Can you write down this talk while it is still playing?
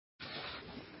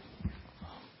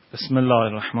بسم الله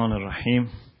الرحمن الرحيم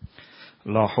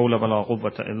لا حول ولا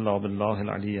قوة إلا بالله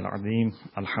العلي العظيم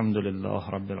الحمد لله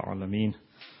رب العالمين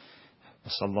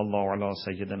وصلى الله على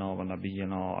سيدنا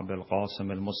ونبينا أبي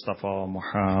القاسم المصطفى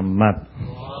محمد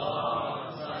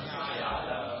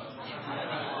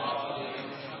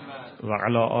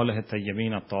وعلى آله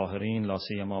الطيبين الطاهرين لا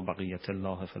سيما بقية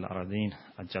الله في الأرضين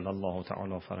أجل الله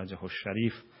تعالى فرجه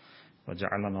الشريف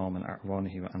وجعلنا من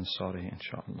أعوانه وأنصاره إن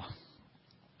شاء الله.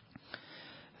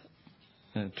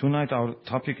 Tonight our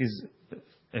topic is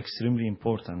extremely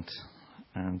important,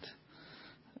 and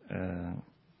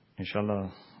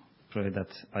inshallah pray that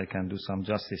I can do some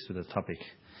justice to the topic.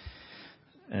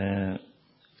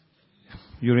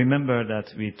 You remember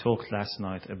that we talked last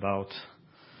night about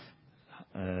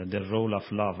the role of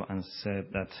love and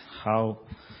said that how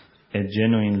a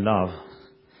genuine love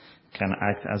can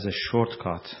act as a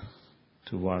shortcut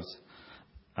towards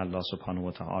Allah subhanahu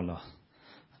wa ta'ala,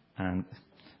 and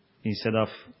instead of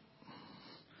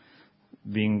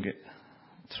being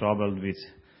troubled with,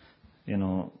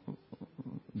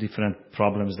 different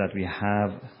problems that we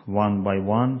have one by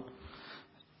one,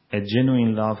 a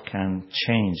genuine love can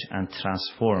change and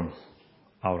transform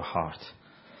our heart.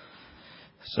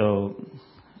 So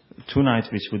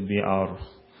tonight, which would be our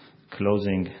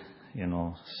closing,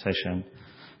 session,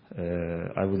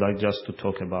 I would like just to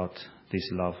talk about this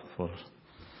love for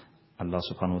Allah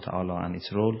subhanahu wa ta'ala and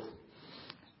its role.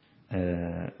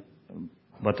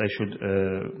 But I should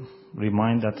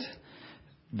remind that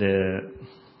the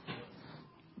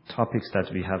topics that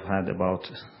we have had about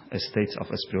states of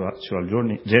a spiritual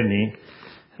journey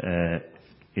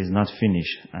is not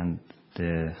finished, and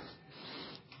the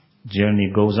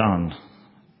journey goes on.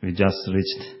 We just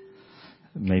reached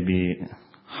maybe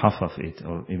half of it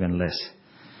or even less.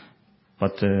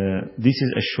 But this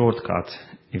is a shortcut.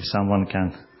 If someone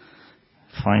can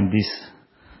find this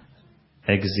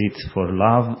exit for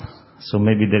love, so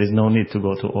maybe there is no need to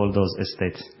go to all those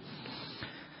states.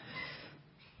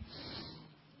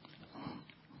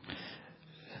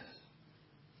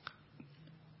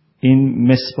 In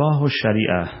Misbah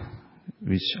al-Sharia,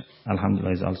 which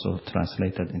alhamdulillah is also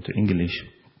translated into English,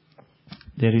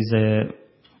 there is a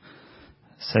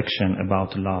section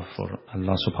about love for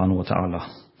Allah subhanahu wa ta'ala,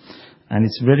 and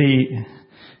it's very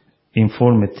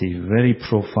informative, very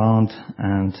profound,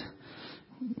 and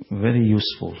very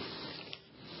useful.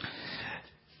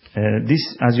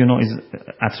 This, as you know, is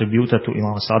attributed to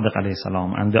Imam Sadiq alayhi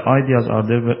salam, and the ideas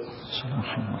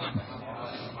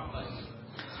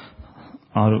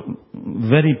are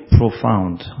very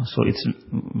profound. So it's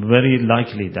very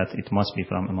likely that it must be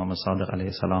from Imam Sadiq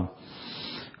alayhi salam,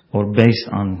 or based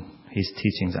on his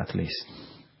teachings at least.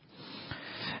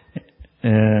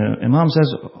 Imam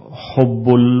says,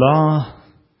 Hubbullah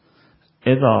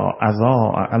إذا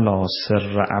أضاء على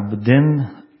سر عبد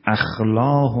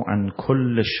أخلاه عن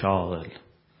كل شاغل.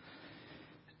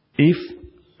 If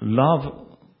love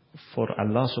for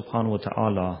Allah subhanahu wa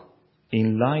ta'ala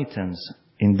enlightens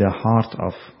in the heart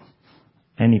of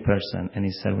any person, any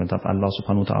servant of Allah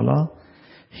subhanahu wa ta'ala,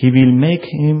 He will make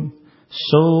him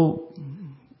so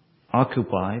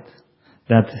occupied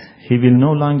that he will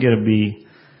no longer be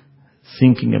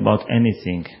thinking about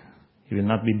anything. He will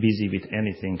not be busy with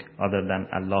anything other than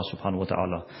Allah subhanahu wa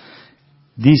ta'ala.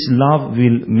 This love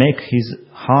will make his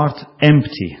heart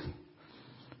empty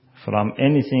from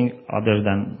anything other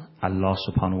than Allah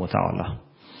subhanahu wa ta'ala.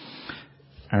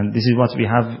 And this is what we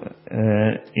have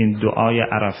in Du'a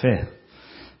Arafah,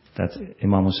 that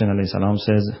Imam Hussein alayhi salam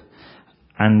says,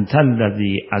 أنت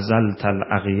الذي أزلت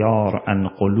الأغيار عن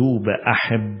قلوب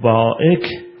أحبائك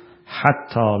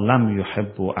حتى لم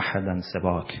يحبوا أحدا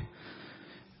سواك.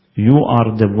 You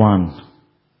are the one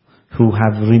who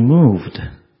have removed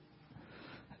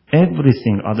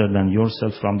everything other than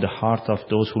yourself from the heart of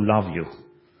those who love you,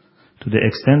 to the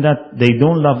extent that they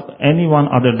don't love anyone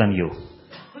other than you.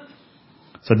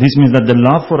 So this means that the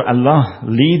love for Allah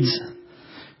leads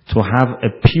to have a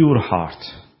pure heart.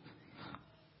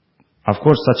 Of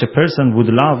course, such a person would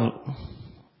love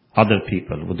other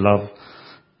people, would love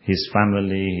his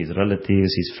family, his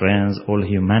relatives, his friends, all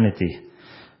humanity.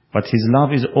 But his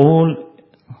love is all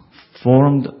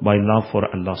formed by love for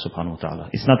Allah subhanahu wa ta'ala.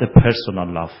 It's not a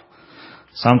personal love.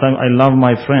 Sometimes I love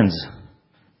my friends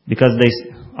because they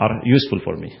are useful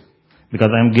for me, because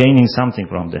I'm gaining something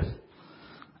from them.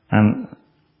 And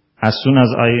as soon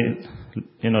as I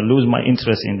lose my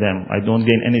interest in them, I don't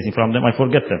gain anything from them, I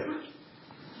forget them.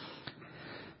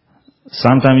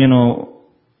 Sometimes,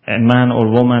 a man or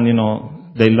woman,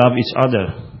 they love each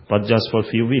other, but just for a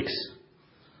few weeks.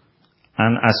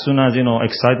 And as soon as,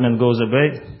 excitement goes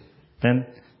away, then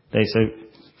they say,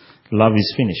 love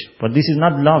is finished. But this is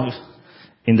not love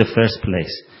in the first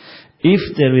place.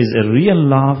 If there is a real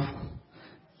love,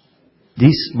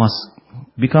 this must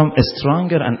become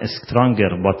stronger and stronger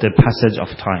by the passage of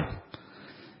time.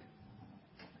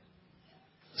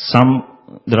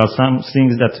 There are some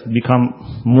things that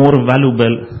become more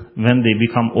valuable when they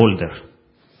become older.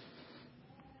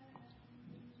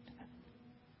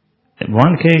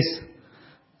 One case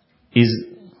is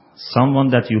someone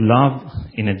that you love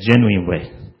in a genuine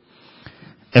way.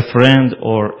 A friend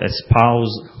or a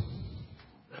spouse,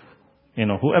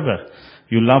 whoever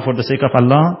you love for the sake of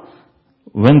Allah.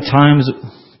 When time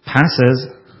passes,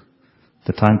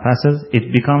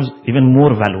 it becomes even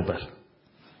more valuable.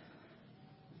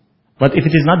 But if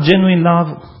it is not genuine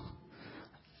love,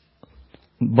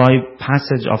 by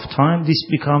passage of time, this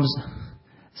becomes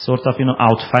sort of,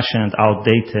 out-fashioned,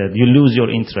 outdated. You lose your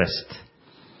interest.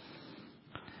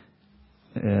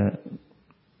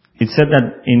 It said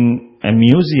that in a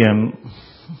museum,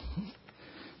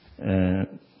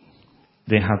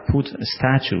 they have put a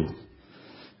statue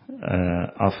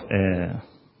of a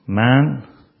man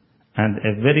and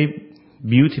a very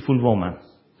beautiful woman.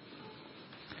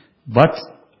 But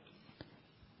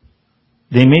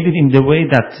they made it in the way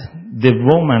that the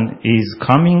woman is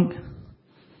coming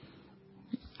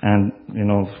and,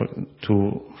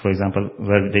 for example,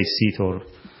 where they sit or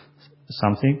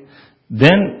something.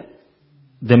 Then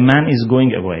the man is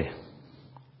going away.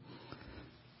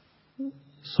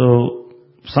 So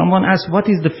someone asked, what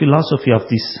is the philosophy of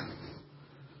this,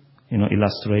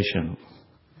 illustration?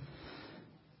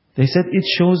 They said it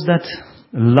shows that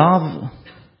love,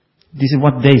 this is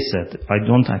what they said, I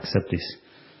don't accept this.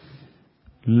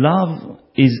 Love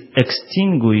is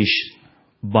extinguished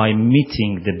by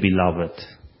meeting the beloved.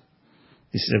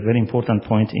 This is a very important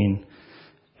point in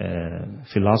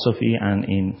philosophy and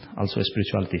in also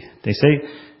spirituality. They say,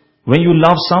 when you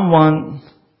love someone,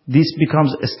 this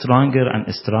becomes stronger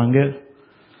and stronger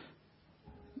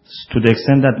to the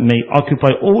extent that may occupy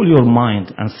all your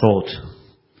mind and thought.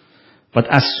 But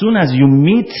as soon as you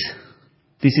meet,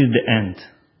 this is the end.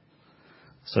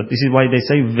 So this is why they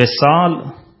say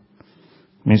Vesal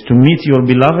means to meet your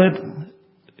beloved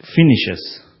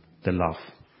finishes the love.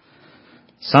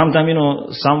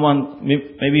 Sometimes, someone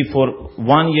maybe for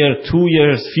 1 year, 2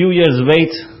 years, few years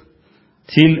wait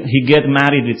till he get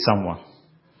married with someone.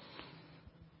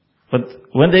 But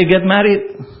when they get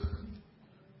married,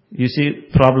 you see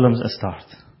problems start.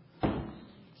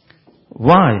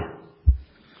 Why?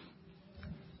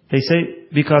 They say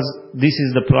because this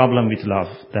is the problem with love,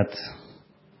 that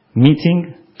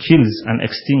meeting kills and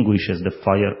extinguishes the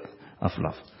fire of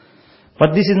love.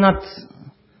 But this is not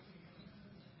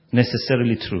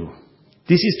necessarily true.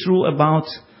 This is true about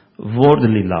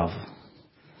worldly love.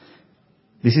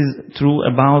 This is true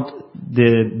about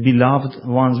the beloved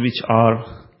ones which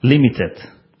are limited.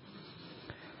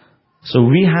 So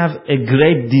we have a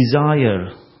great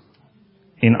desire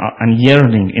and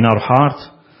yearning in our heart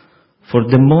for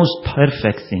the most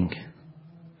perfect thing,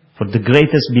 for the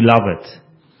greatest beloved.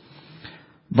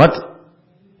 But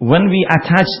when we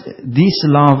attach this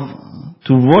love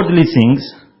to worldly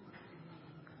things,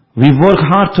 we work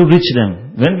hard to reach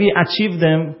them. When we achieve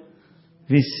them,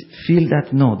 we feel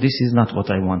that, no, this is not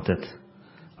what I wanted.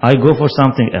 I go for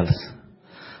something else.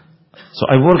 So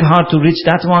I work hard to reach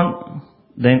that one,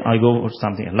 then I go for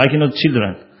something else. Like,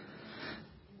 children.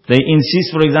 They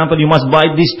insist, for example, you must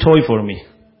buy this toy for me.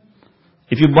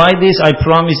 If you buy this, I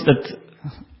promise that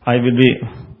I will be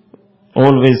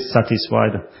always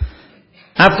satisfied.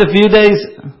 After a few days,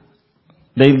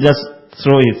 they just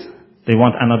throw it. They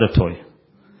want another toy.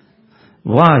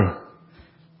 Why?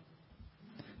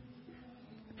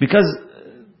 Because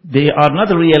they are not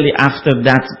really after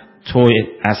that toy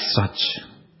as such.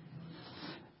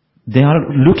 They are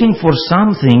looking for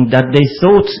something that they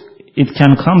thought it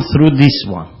can come through this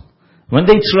one. When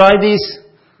they try this,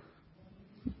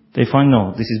 they find,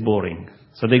 no, this is boring.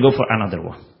 So they go for another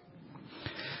one.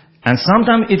 And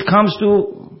sometimes it comes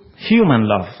to human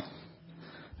love.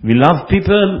 We love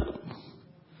people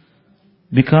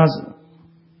because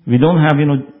we don't have,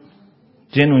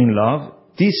 genuine love.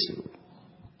 This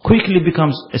quickly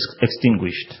becomes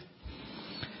extinguished.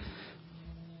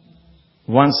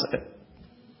 Once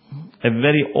a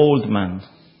very old man,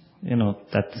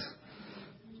 that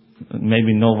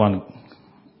maybe no one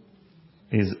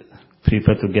is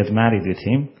prepared to get married with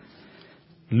him,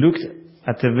 looked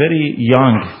at a very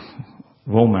young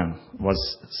woman,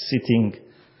 was sitting.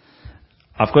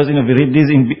 Of course, we read this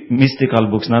in mystical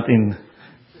books, not in,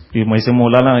 you might say,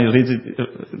 Maulana, you read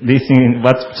this in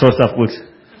what sorts of books?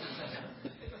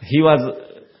 He was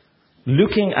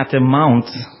looking at a mount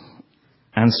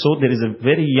and saw there is a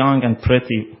very young and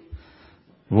pretty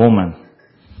woman.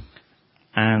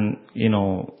 And,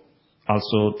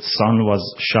 also the sun was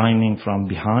shining from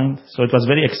behind. So it was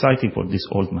very exciting for this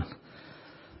old man.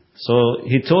 So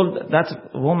he told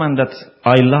that woman that,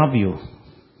 I love you.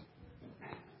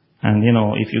 And,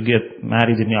 if you get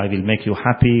married with me, I will make you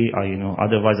happy.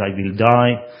 Otherwise I will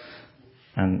die.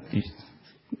 And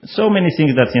so many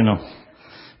things that,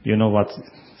 you know what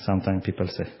sometimes people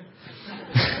say.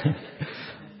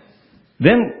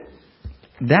 Then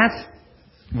that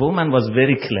woman was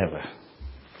very clever.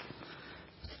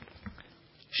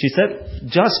 She said,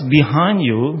 just behind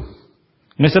you,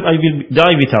 I said, I will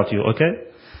die without you, okay?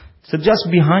 So just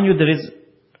behind you there is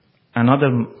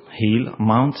another hill,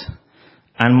 mount,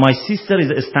 and my sister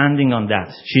is standing on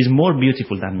that. She's more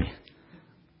beautiful than me.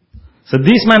 So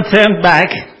this man turned back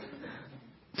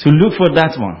to look for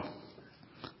that one.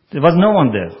 There was no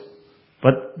one there.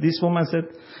 But this woman said,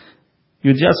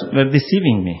 you just were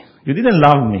deceiving me. You didn't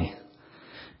love me.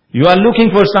 You are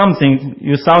looking for something.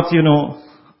 You thought,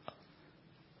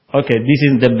 okay, this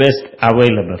is the best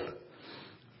available.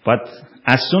 But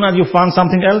as soon as you found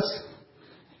something else,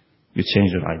 you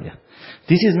change your idea.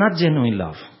 This is not genuine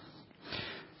love.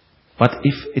 But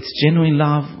if it's genuine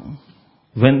love,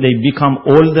 when they become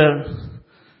older,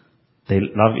 they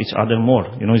love each other more.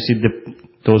 You see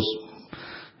those,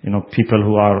 people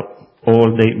who are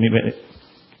old,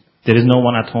 there is no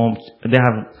one at home. They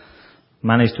have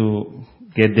managed to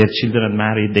get their children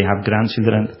married. They have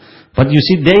grandchildren. But you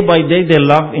see, day by day, their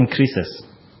love increases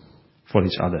for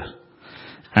each other.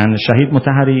 And Shahid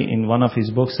Mutahari, in one of his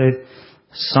books, said,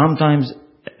 sometimes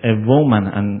a woman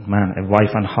and man, a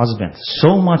wife and husband,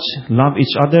 so much love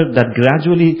each other that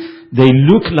gradually they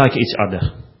look like each other.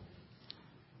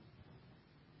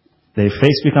 Their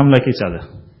face become like each other.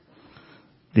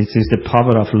 This is the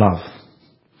power of love.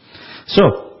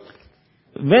 So,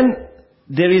 when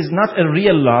there is not a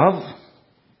real love,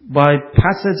 by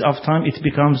passage of time it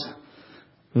becomes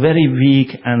very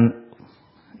weak and,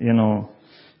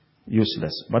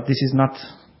 useless. But this is not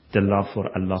the love for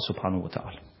Allah subhanahu wa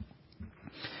ta'ala.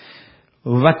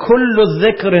 وَكُلُّ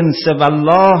ذِكْرٍ سَوَى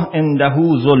اللَّهِ إِنْدَهُ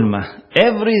ظُلْمَةٌ.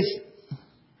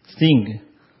 Everything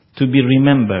to be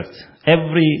remembered,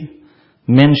 every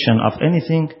mention of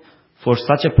anything for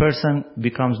such a person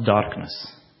becomes darkness.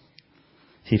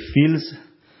 He feels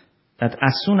that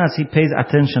as soon as he pays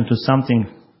attention to something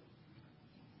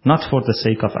not for the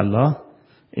sake of Allah,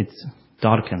 it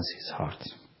darkens his heart.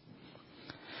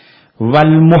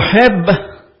 وَالْمُحِبْ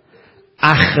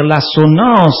أَخْلَصُ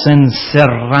نَاسٍ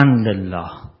سِرًّا لِلَّهِ.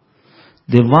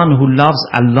 The one who loves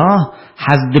Allah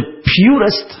has the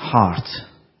purest heart.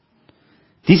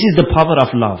 This is the power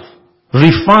of love.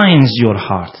 Refines your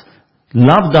heart.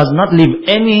 Love does not leave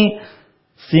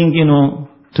anything,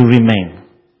 to remain.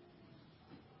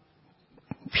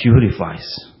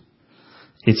 Purifies.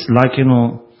 It's like,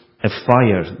 a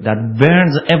fire that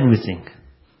burns everything.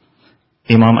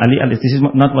 Imam Ali, this is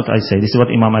not what I say, this is what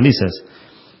Imam Ali says.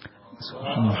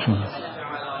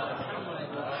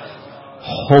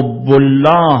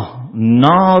 Hubbullah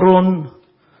narun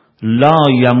la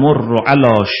yamurru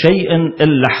ala shay'in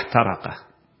illa ihtaraqa.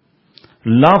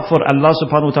 Love for Allah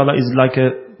subhanahu wa ta'ala is like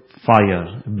a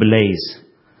fire, blaze.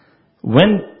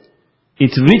 When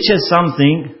it reaches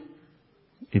something,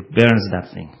 it burns that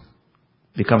thing.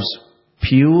 Becomes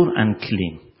pure and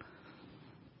clean.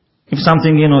 If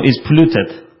something, is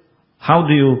polluted, how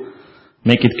do you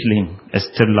make it clean?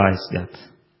 Sterilize that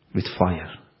with fire.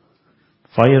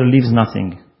 Fire leaves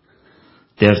nothing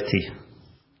dirty.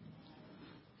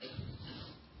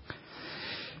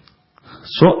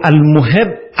 So,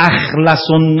 al-muhib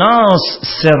akhlasun nas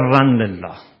sirran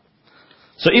lillah.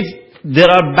 So if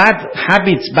there are bad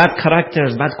habits, bad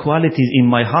characters, bad qualities in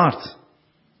my heart,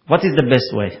 what is the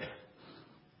best way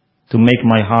to make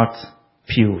my heart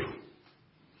pure?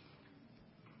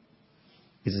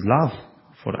 Is love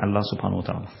for Allah subhanahu wa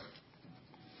ta'ala.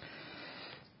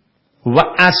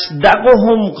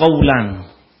 وَأَصْدَقُهُمْ قَوْلًا.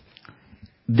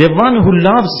 The one who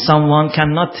loves someone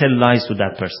cannot tell lies to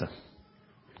that person.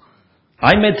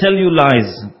 I may tell you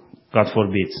lies, God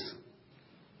forbid.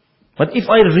 But if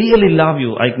I really love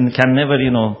you, I can never,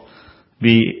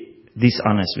 be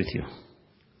dishonest with you.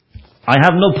 I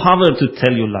have no power to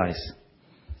tell you lies.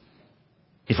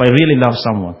 If I really love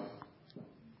someone,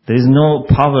 there is no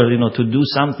power, to do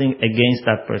something against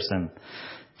that person,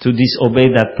 to disobey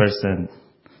that person,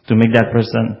 to make that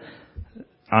person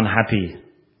unhappy,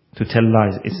 to tell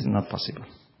lies. It's not possible.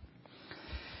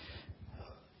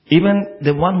 Even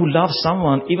the one who loves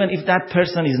someone, even if that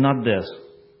person is not there,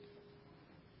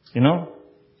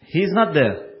 he is not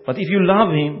there. But if you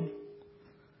love him,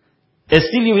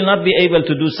 still you will not be able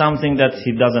to do something that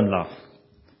he doesn't love.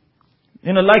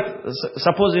 Like,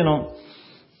 suppose,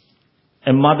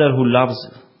 a mother who loves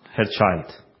her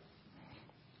child.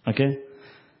 Okay?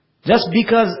 Just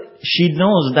because she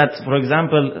knows that, for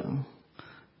example,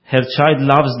 her child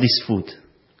loves this food.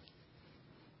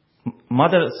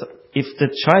 Mother, if the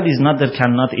child is not there,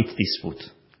 cannot eat this food.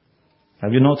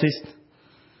 Have you noticed?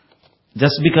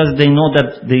 Just because they know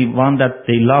that the one that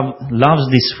they loves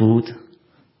this food,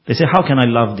 they say, how can I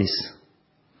love this?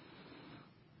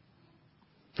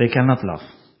 They cannot love.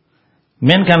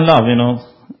 Men can love,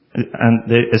 and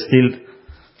they still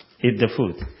eat the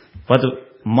food. But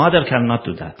mother cannot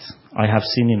do that. I have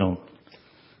seen,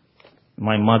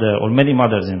 my mother, or many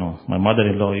mothers, my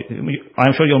mother-in-law,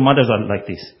 I'm sure your mothers are like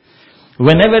this.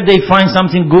 Whenever they find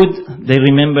something good, they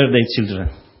remember their children.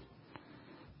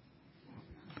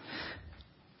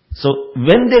 So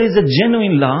when there is a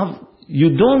genuine love,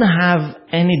 you don't have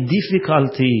any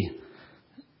difficulty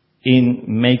in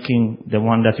making the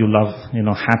one that you love,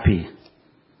 happy.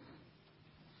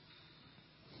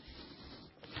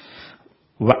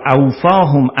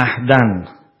 وَأَوْفَاهُمْ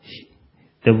أَحْدًا.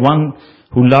 The one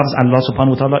who loves Allah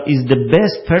subhanahu wa ta'ala is the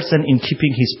best person in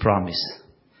keeping his promise.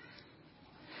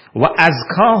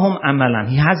 وَأَزْكَاهُمْ أَمَلًا.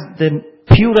 He has the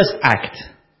purest act.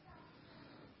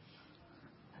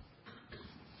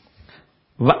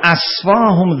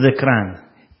 وَأَصْفَاهُمْ ذِكْرًا.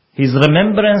 His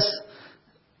remembrance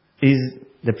is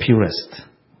the purest.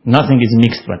 Nothing is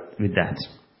mixed with that.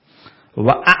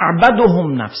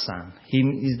 وَأَعْبَدُهُمْ نَفْسًا. He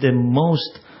is the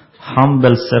most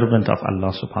humble servant of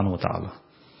Allah subhanahu wa ta'ala.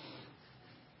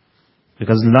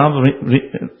 Because love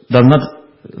does not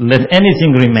let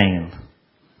anything remain.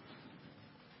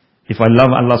 If I love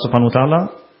Allah subhanahu wa ta'ala,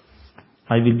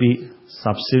 I will be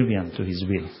subservient to His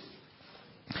will.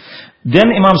 Then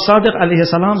Imam Sadiq alayhi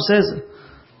salam says,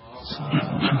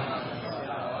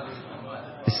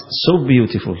 it's so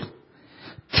beautiful.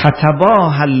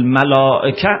 تَتَبَاهَ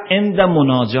الْمَلَائِكَ عِنْدَ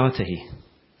مُنَاجَاتِهِ.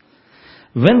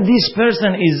 When this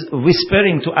person is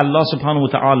whispering to Allah subhanahu wa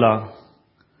ta'ala,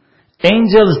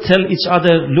 angels tell each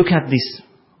other, look at this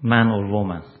man or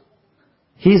woman.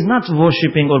 He is not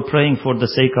worshipping or praying for the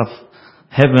sake of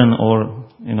heaven or,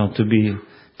 to be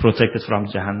protected from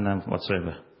Jahannam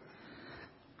whatsoever.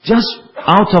 Just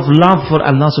out of love for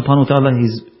Allah subhanahu wa ta'ala, he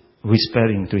is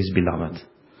whispering to his beloved.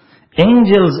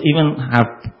 Angels even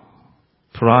have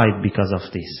pride because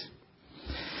of this.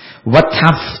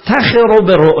 وَتَفْتَخِرُ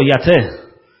بِرُؤْيَتِهِ.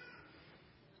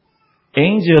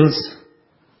 Angels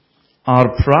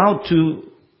are proud to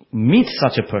meet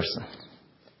such a person.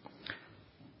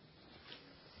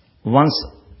 Once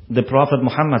the Prophet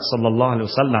Muhammad sallallahu alaihi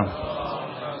wasallam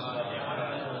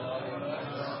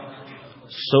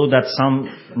saw that some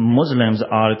Muslims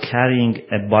are carrying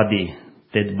a body,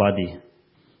 dead body.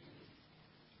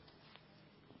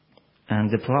 And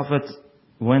the Prophet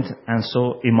went and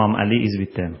saw Imam Ali is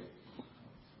with them.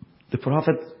 The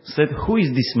Prophet said, who is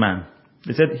this man?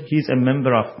 They said, he is a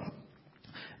member of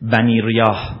Bani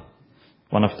Riyah,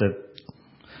 one of the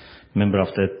member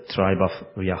of the tribe of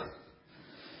Riyah.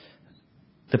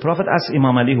 The Prophet asked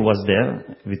Imam Ali, who was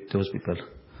there with those people,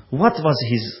 what was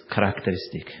his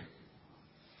characteristic?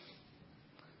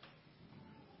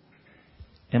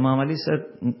 Imam Ali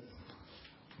said,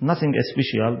 nothing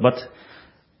special, but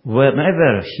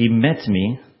whenever he met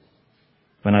me,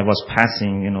 when I was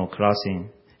passing, crossing,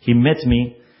 he met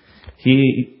me,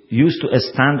 he used to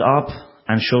stand up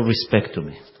and show respect to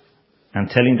me and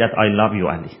telling that I love you,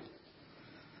 Ali.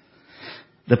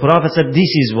 The Prophet said, this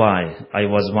is why I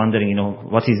was wondering,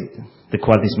 what is the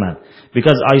quality of this man?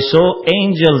 Because I saw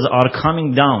angels are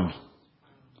coming down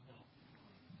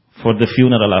for the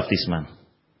funeral of this man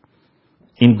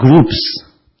in groups.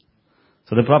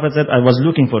 So the Prophet said, I was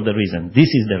looking for the reason. This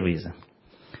is the reason.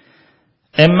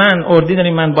 A man,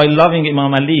 ordinary man, by loving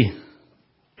Imam Ali,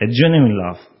 a genuine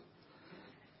love.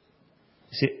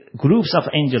 See, groups of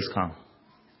angels come.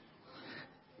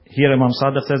 Here Imam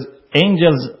Sadiq says,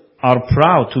 angels are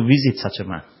proud to visit such a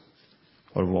man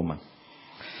or woman.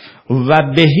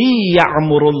 وَبِهِ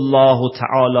يَعْمُرُ اللَّهُ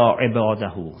تَعَالَى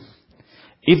عِبَادَهُ.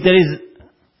 If there is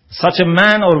such a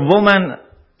man or woman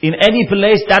in any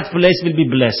place, that place will be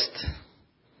blessed.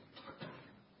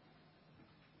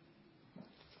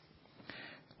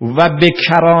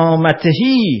 وَبِكَرَامَتِهِ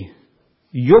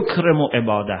يُكْرِمُ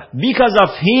عِبَادَهُ. Because of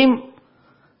him,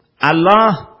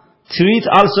 Allah treats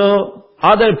also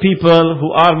other people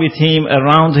who are with him,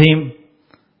 around him,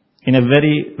 in a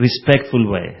very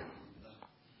respectful way.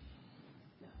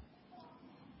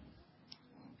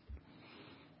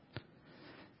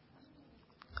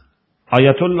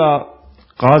 Ayatollah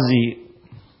Qazi,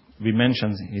 we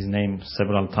mentioned his name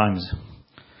several times.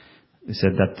 He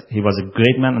said that he was a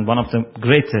great man and one of the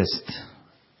greatest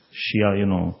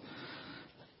Shia,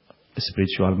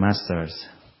 spiritual masters,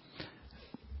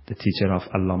 the teacher of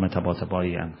Allama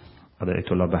Tabatabai and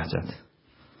Ayatollah Bahjat.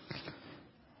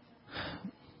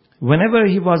 Whenever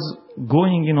he was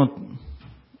going,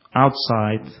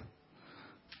 outside,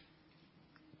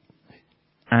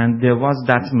 and there was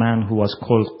that man who was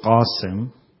called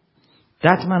Qasim,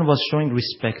 that man was showing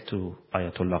respect to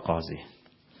Ayatollah Qazi.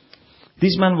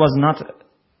 This man was not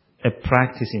a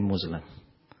practicing Muslim,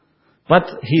 but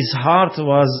his heart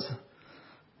was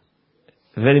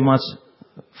very much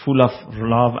full of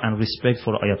love and respect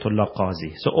for Ayatollah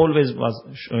Qazi. So always was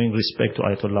showing respect to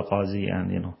Ayatollah Qazi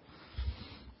and,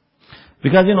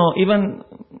 because, even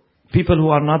people who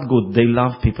are not good, they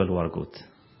love people who are good.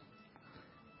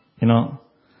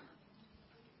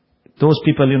 Those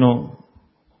people,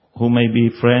 who may be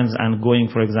friends and going,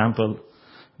 for example,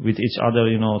 with each other,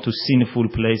 to sinful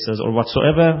places or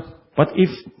whatsoever. But if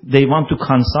they want to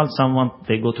consult someone,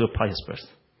 they go to a pious person.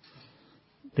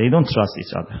 They don't trust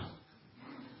each other.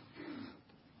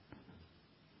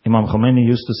 Imam Khomeini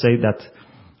used to say that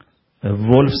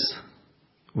wolves,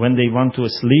 when they want to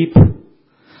sleep,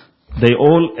 they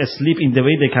all sleep in the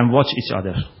way they can watch each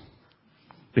other.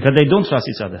 Because they don't trust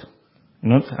each other.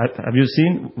 Have you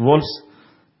seen wolves?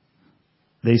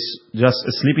 They just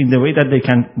sleep in the way that they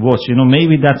can watch.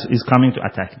 Maybe that is coming to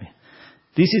attack me.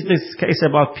 This is the case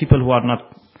about people who are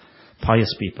not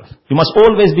pious people. You must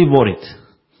always be worried.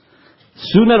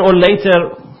 Sooner or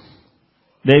later,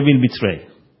 they will betray.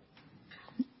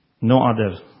 No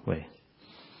other way.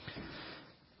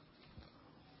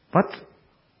 But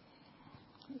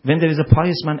when there is a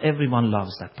pious man, everyone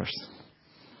loves that person.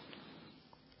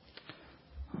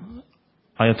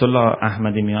 Ayatollah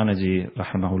Ahmadi Mianaji,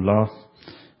 rahimahullah,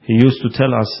 he used to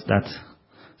tell us that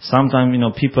sometimes,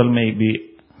 people may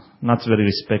be not very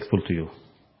respectful to you.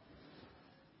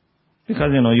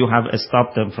 Because, you have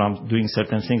stopped them from doing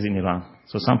certain things in Iran.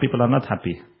 So some people are not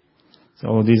happy.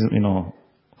 So these,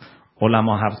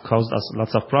 ulama have caused us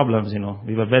lots of problems,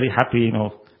 We were very happy,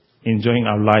 enjoying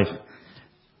our life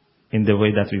in the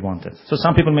way that we wanted. So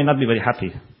some people may not be very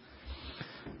happy.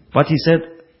 But he said,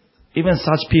 even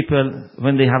such people,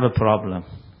 when they have a problem,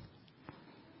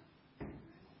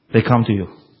 they come to you.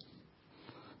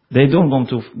 They don't want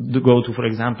to go to, for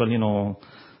example,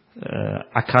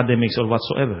 academics or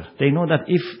whatsoever. They know that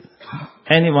if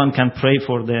anyone can pray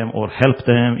for them or help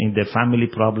them in their family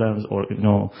problems or,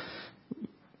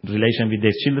 relation with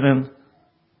their children,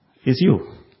 it's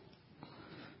you.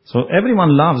 So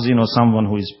everyone loves, someone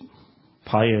who is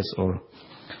pious or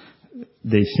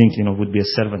they think, would be a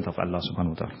servant of Allah subhanahu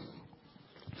wa ta'ala.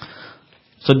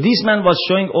 So this man was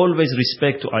showing always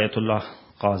respect to Ayatollah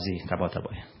Qazi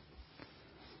Tabatabai.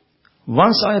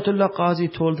 Once Ayatollah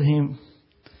Qazi told him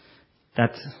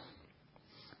that,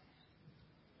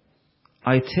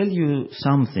 I tell you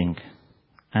something,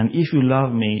 and if you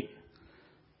love me,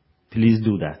 please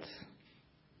do that.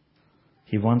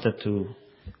 He wanted to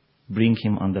bring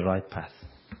him on the right path.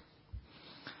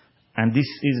 And this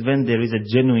is when there is a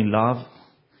genuine love.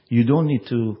 You don't need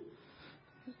to,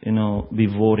 be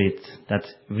worried that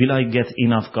will I get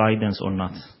enough guidance or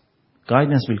not.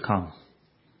 Guidance will come.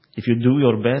 If you do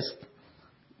your best,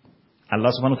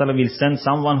 Allah subhanahu wa ta'ala will send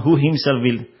someone who himself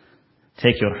will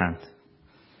take your hand.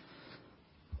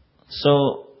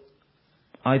 So,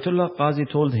 Ayatollah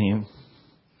Qazi told him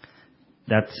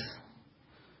that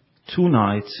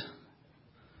tonight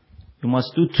you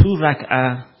must do 2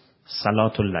 rak'ah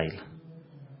Salatul Layl.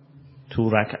 2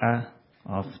 rak'ah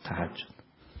of Tahajjud.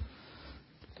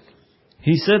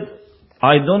 He said,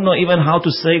 I don't know even how to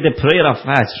say the prayer of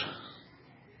Fajr.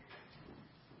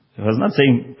 He was not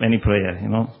saying any prayer,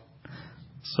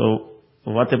 So,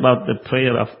 what about the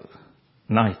prayer of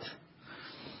night?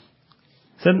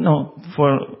 He said, no,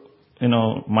 for,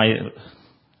 my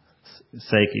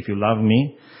sake, if you love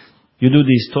me, you do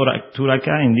this 2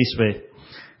 rak'ah in this way.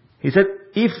 He said,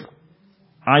 if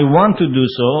I want to do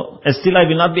so, still I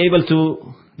will not be able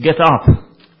to get up.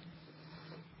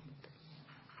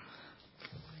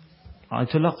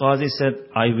 Ayatollah Qazi said,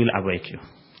 I will awake you.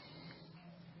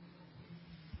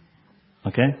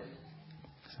 Okay?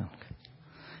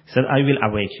 He said, I will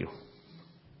awake you.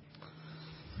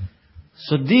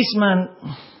 So this man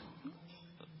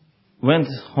went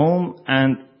home,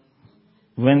 and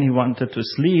when he wanted to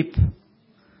sleep,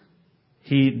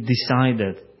 he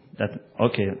decided that,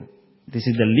 okay, this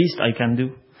is the least I can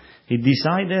do. He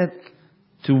decided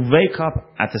to wake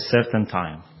up at a certain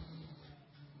time.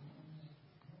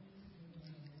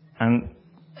 And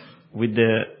with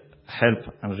the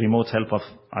help and remote help of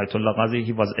Ayatollah Qazi,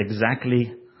 he was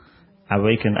exactly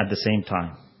awakened at the same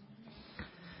time.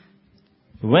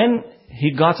 When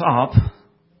he got up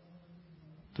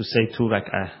to say 2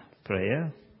 rak'ah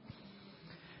prayer.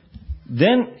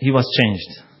 Then he was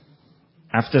changed.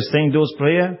 After saying those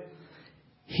prayers,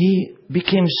 he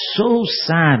became so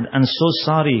sad and so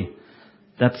sorry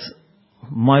that,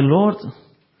 my Lord,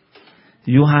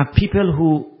 you have people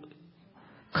who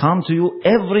come to you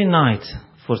every night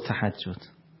for tahajjud.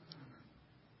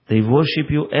 They worship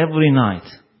you every night.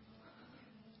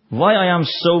 Why I am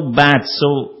so bad,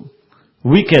 so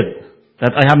wicked,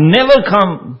 that I have never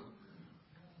come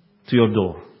to your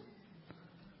door?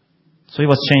 So he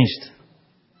was changed.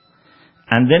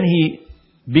 And then he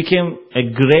became a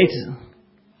great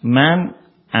man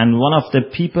and one of the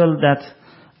people that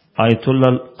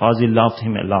Ayatollah Qazi loved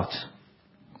him a lot.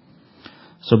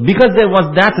 So because there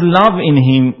was that love in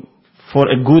him for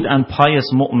a good and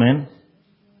pious mu'min,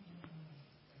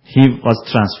 he was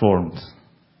transformed.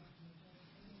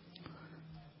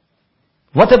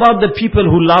 What about the people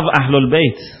who love Ahlul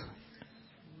Bayt?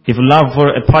 If love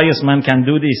for a pious man can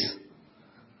do this,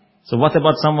 so what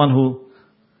about someone who,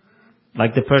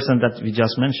 like the person that we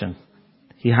just mentioned,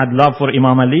 he had love for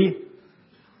Imam Ali,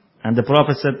 and the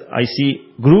Prophet said, I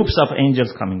see groups of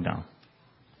angels coming down.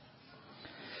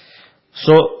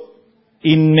 So,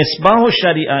 in Misbah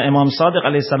al-Sharia, Imam Sadiq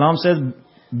alayhi salam says,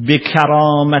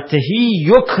 بِكَرَامَتِهِ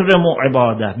يُكْرِمُ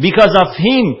عِبَادَهِ. Because of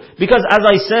him, because as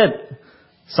I said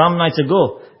some nights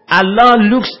ago, Allah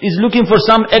is looking for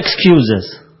some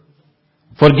excuses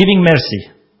for giving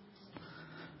mercy.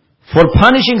 For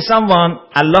punishing someone,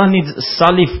 Allah needs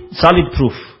solid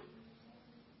proof.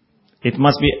 It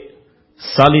must be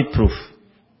solid proof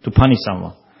to punish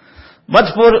someone.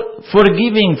 But for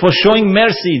forgiving, for showing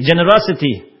mercy,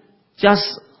 generosity, just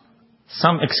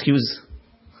some excuse.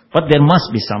 But there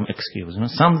must be some excuse,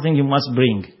 something you must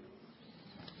bring.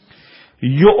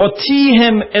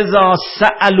 يُؤْتِيهِمْ إِذَا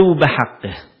سَأَلُوا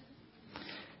بِحَقِّهِ.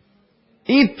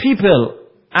 If people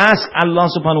ask Allah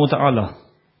subhanahu wa ta'ala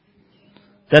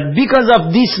that because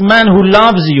of this man who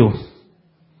loves you,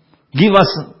 give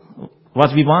us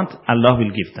what we want, Allah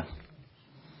will give them.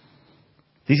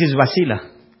 This is wasila.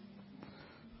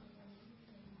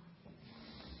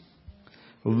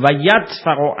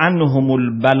 وَيَدْفَعُ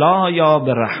عَنْهُمُ الْبَلَايَا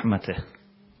بِرَحْمَتِهِ.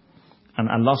 And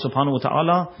Allah subhanahu wa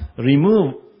ta'ala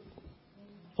remove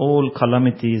all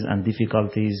calamities and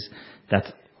difficulties that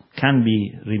can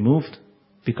be removed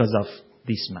because of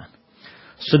this man.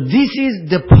 So this is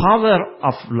the power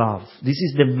of love. This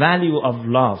is the value of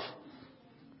love.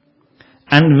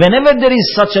 And whenever there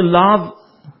is such a love,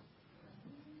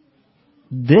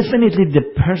 definitely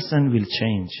the person will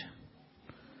change.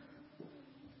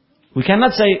 We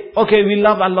cannot say, okay, we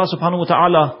love Allah subhanahu wa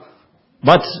ta'ala,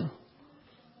 but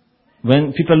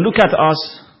when people look at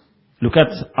us, look at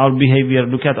our behavior,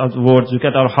 look at our words, look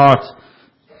at our heart,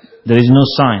 there is no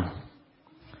sign.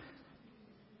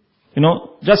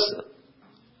 Just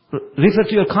refer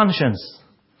to your conscience.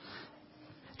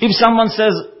 If someone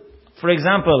says, for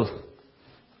example,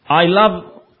 I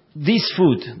love this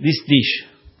food, this dish,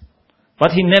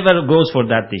 but he never goes for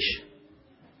that dish,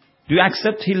 do you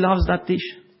accept he loves that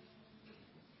dish?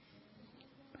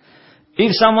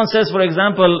 If someone says, for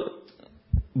example,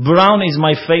 brown is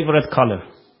my favorite color,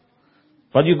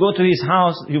 but you go to his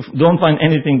house, you don't find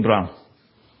anything brown.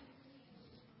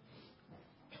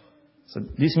 So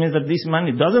this means that this man,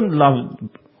 he doesn't love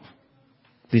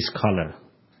this color.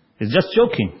 He's just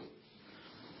joking.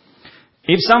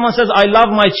 If someone says, I love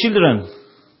my children,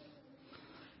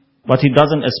 but he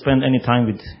doesn't spend any time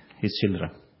with his children.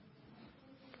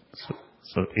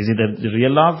 So is it a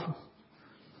real love?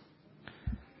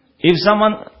 If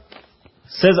someone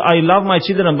says, I love my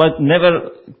children, but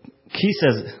never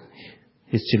kisses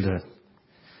his children.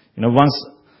 Once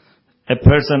a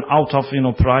person out of,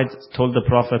 pride told the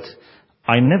Prophet,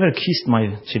 I never kissed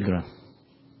my children.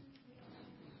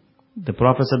 The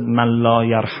Prophet said, Man la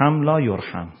yarham la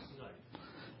yurham.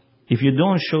 If you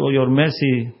don't show your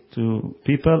mercy to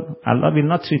people, Allah will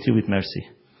not treat you with mercy.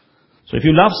 So if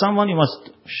you love someone, you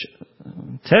must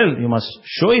you must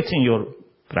show it in your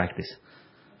practice.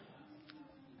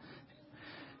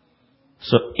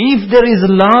 So if there is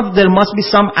love, there must be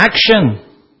some action.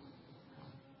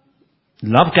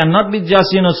 Love cannot be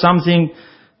just, something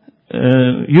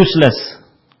useless.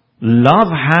 Love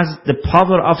has the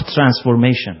power of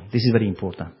transformation. This is very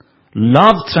important.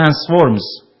 Love transforms.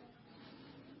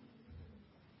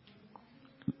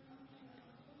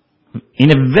 In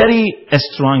a very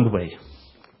strong way.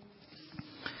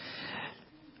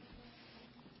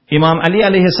 Imam Ali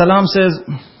alayhi salam says,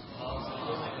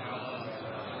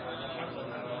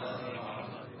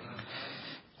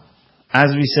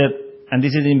 as we said, and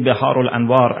this is in Bihar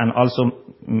al-Anwar and also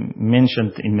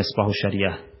mentioned in Misbah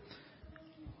al-Sharia.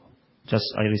 Just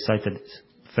I recited it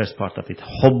first part of it.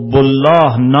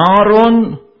 Hubbullah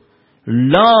narun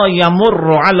la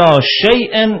yamurru ala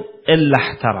shay'in illa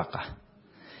ihtaraqah.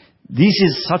 This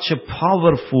is such a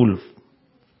powerful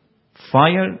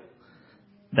fire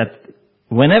that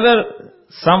whenever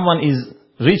someone is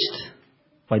reached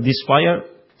by this fire,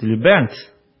 it will be burnt.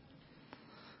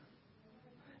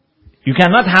 You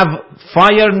cannot have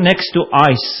fire next to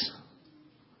ice.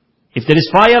 If there is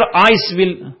fire, ice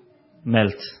will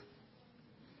melt.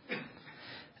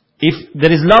 If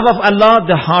there is love of Allah,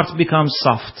 the heart becomes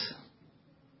soft.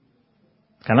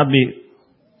 Cannot be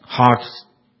hard.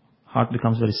 Heart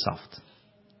becomes very soft.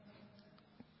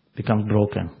 Becomes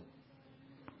broken.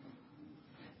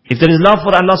 If there is love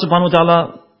for Allah subhanahu wa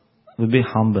ta'ala, will be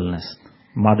humbleness,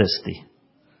 modesty,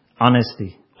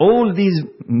 honesty. All these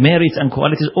merits and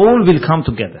qualities, all will come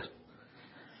together.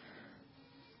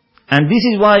 And this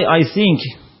is why I think,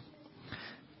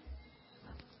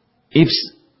 if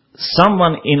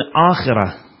someone in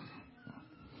Akhirah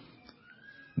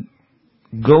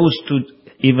goes to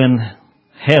even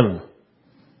hell,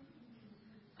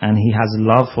 and he has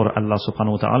love for Allah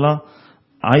subhanahu wa ta'ala,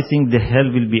 I think the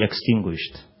hell will be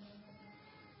extinguished.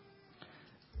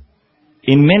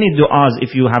 In many du'as,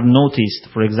 if you have noticed,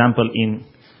 for example, in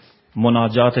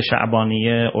Munajat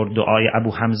Sha'baniyah or Du'a Abu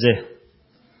Hamzah,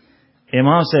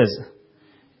 Imam says,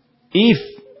 if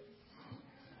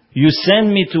you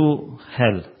send me to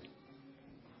hell,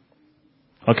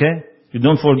 okay, you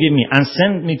don't forgive me and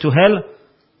send me to hell,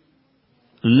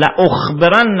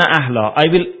 لَأُخْبِرَنَّ أَهْلَا, I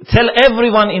will tell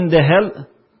everyone in the hell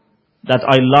that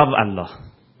I love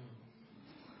Allah.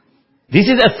 This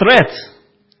is a threat.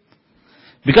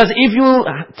 Because if you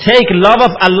take love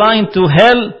of Allah into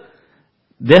hell,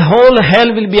 the whole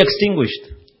hell will be extinguished.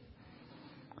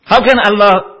 How can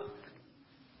Allah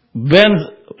burn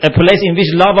a place in which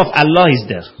love of Allah is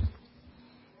there?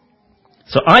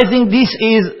 So I think this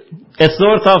is a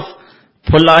sort of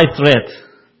polite threat.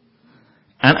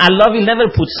 And Allah will never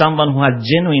put someone who has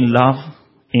genuine love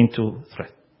into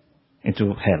threat, into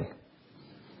hell.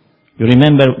 You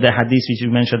remember the hadith which you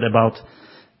mentioned about,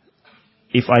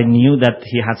 if I knew that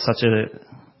he had such an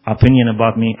opinion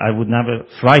about me, I would never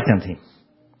frighten him.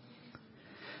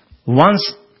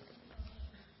 Once,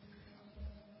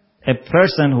 a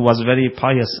person who was very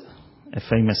pious, a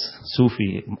famous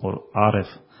Sufi or Arif,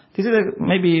 this is a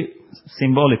maybe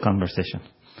symbolic conversation.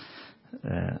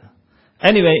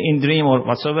 Anyway, in dream or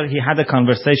whatsoever, he had a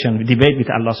conversation, debate with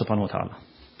Allah subhanahu wa ta'ala.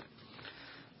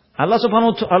 Allah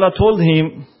subhanahu wa ta'ala told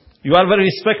him, you are very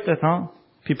respected, huh?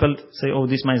 People say, oh,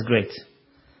 this man is great.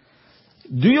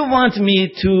 Do you want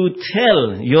me to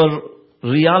tell your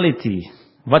reality,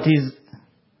 what is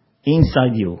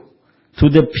inside you, to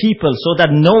the people so that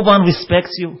no one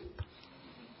respects you?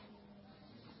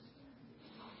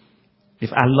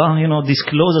 If Allah,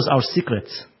 discloses our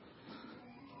secrets,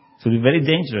 it will be very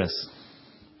dangerous.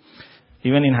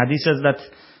 Even in hadith says that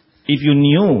if you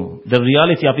knew the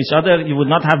reality of each other, you would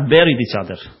not have buried each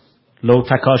other. لو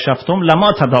تكاشفتم لما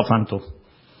تدافنتم.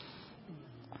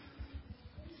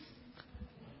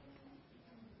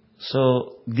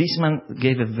 So this man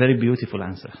gave a very beautiful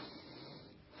answer.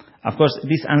 Of course,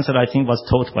 this answer I think was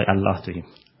taught by Allah to him.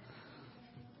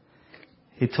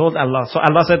 He told Allah. So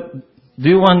Allah said, do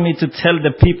you want me to tell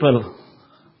the people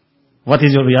what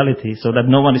is your reality so that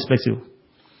no one respects you?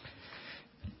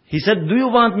 He said, do you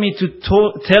want me to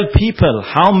tell people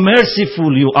how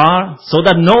merciful you are so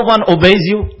that no one obeys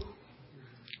you?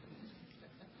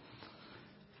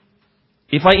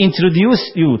 If I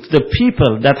introduce you to the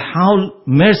people that how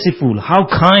merciful, how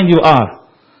kind you are,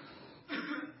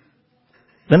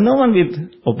 then no one will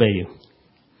obey you.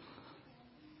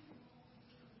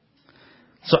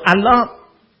 So Allah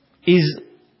is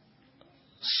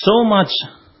so much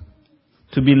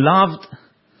to be loved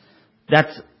that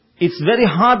it's very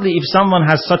hardly if someone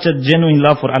has such a genuine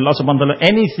love for Allah subhanahu wa ta'ala,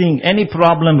 anything, any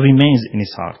problem remains in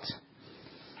his heart.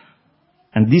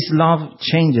 And this love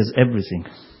changes everything.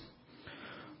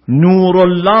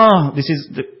 Nurullah, this is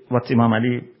what Imam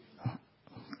Ali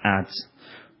adds.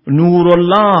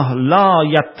 Nurullah la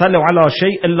yattalu ala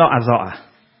shay illa aza'ah.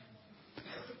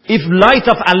 If light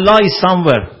of Allah is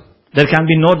somewhere, there can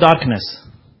be no darkness.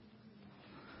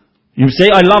 You say,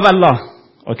 I love Allah.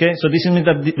 Okay, so this means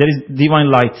that there is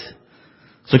divine light.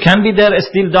 So can be there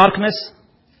still darkness?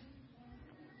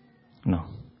 No.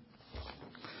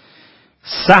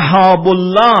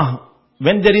 Sahabullah,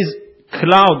 when there is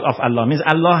cloud of Allah, means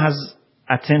Allah has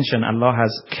attention, Allah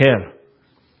has care.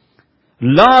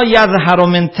 La yadharu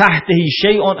min tahtihi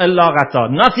shay'un illa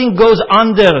ghata. Nothing goes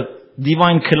under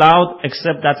divine cloud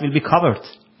except that will be covered.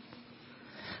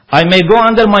 I may go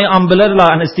under my umbrella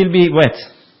and still be wet.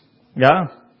 Yeah?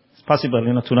 It's possible,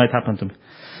 tonight happened to me.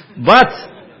 But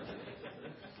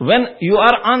when you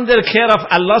are under care of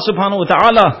Allah subhanahu wa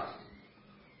ta'ala,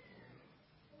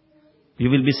 you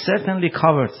will be certainly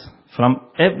covered from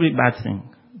every bad thing,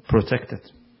 protected.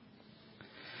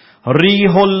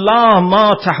 Rihullah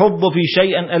ma tahubbu fi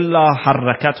shay'in illa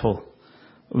harrakathu.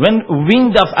 When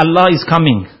wind of Allah is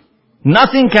coming,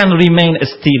 nothing can remain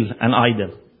still and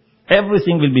idle.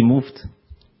 Everything will be moved.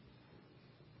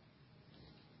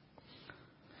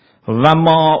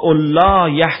 Wama'ullah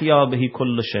yahya bihi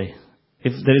kullu shay.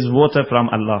 If there is water from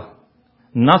Allah,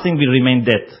 nothing will remain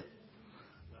dead.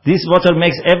 This water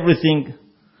makes everything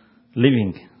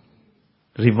living,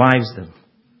 revives them.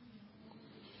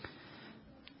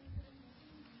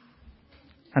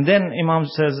 And then Imam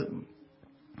says,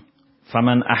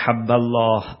 فَمَنْ أَحَبَّ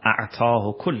اللَّهِ أَعْتَاهُ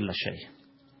كُلَّ شَيْءٍ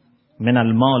مِنَ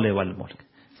الْمَالِ وَالْمُلْكِ.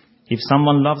 If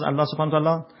someone loves Allah subhanahu wa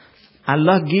ta'ala,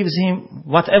 Allah gives him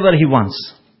whatever he wants.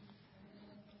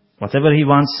 Whatever he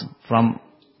wants from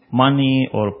money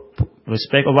or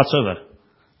respect or whatsoever.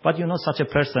 But such a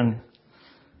person,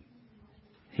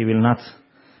 he will not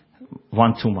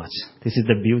want too much. This is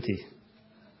the beauty.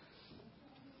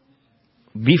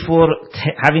 Before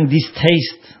having this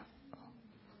taste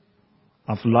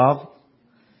of love,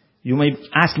 you may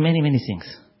ask many, many things.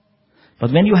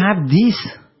 But when you have this,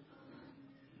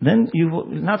 then you will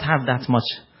not have that much,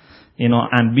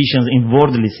 ambitions in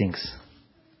worldly things.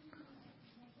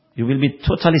 You will be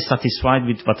totally satisfied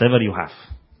with whatever you have.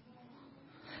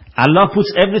 Allah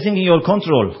puts everything in your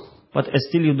control, but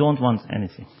still you don't want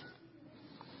anything.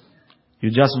 You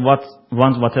just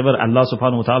want whatever Allah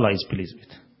subhanahu wa ta'ala is pleased with.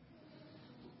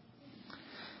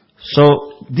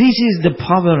 So, this is the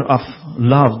power of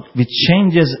love which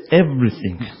changes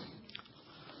everything.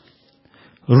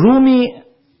 Rumi,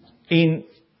 in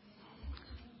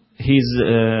his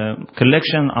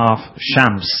collection of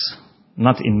Shams,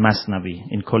 not in Masnavi,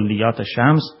 in Kulliyat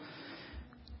Shams,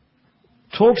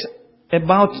 talks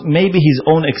about maybe his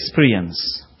own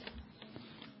experience.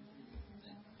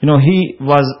 He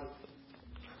was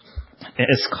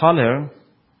a scholar.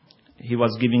 He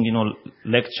was giving,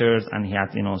 lectures, and he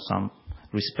had, some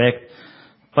respect.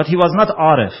 But he was not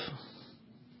Arif.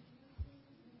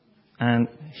 And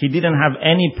he didn't have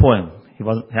any poem. He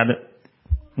had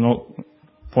no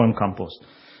poem composed.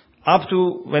 Up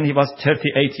to when he was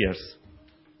 38 years.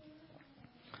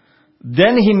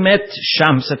 Then he met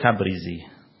Shams Tabrizi.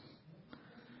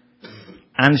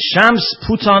 And Shams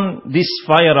put on this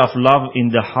fire of love in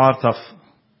the heart of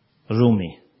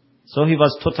Rumi. So he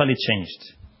was totally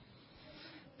changed.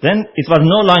 Then it was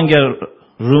no longer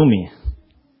Rumi.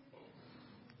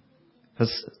 It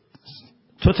was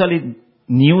totally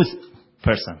new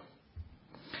person.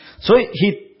 So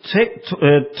he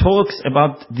talks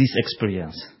about this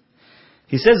experience.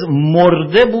 He says,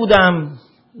 مرده بودم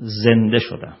زنده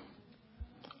شدم.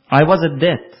 I was a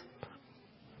dead.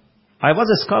 I was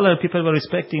a scholar. People were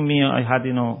respecting me. I had,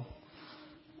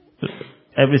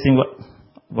 everything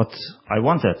what I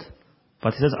wanted.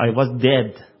 But he says, I was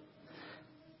dead.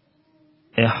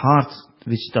 A heart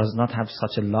which does not have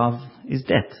such a love is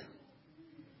dead.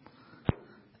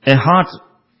 A heart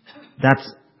that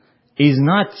is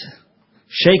not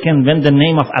shaken when the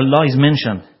name of Allah is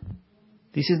mentioned.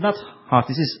 This is not heart,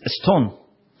 this is a stone.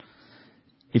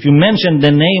 If you mention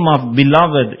the name of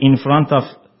beloved in front of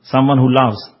someone who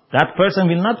loves, that person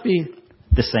will not be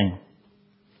the same.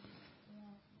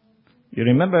 You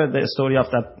remember the story of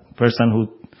that person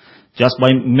who just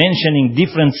by mentioning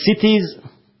different cities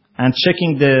and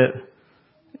checking the,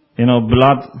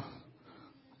 blood,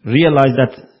 realized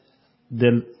that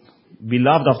the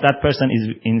beloved of that person is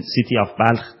in city of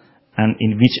Balkh and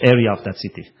in which area of that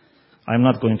city. I'm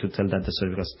not going to tell that the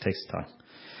story because it takes time.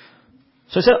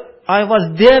 So he said, I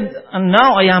was dead and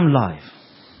now I am alive.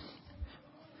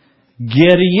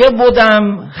 گریه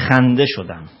بودم خنده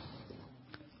شدم.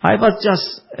 I was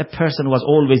just a person who was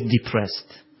always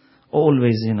depressed.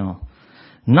 Always,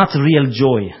 not real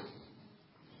joy.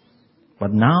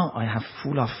 But now I have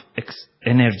full of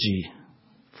energy,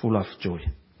 full of joy.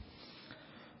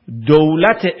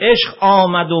 دولت عشق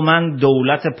آمد و من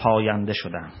دولت پاینده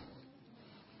شدم.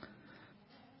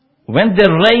 When the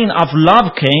reign of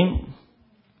love came,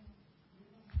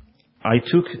 I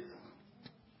took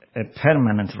a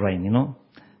permanent reign,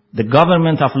 The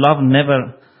government of love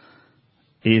never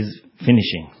is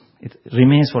finishing. It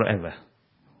remains forever.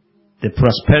 The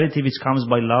prosperity which comes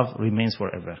by love remains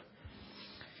forever.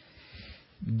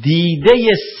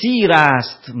 دیده سیر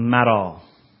است مرا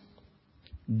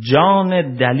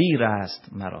جان دلیر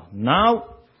است مرا. Now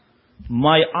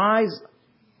my eyes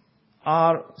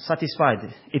are satisfied.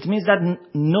 It means that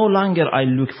no longer I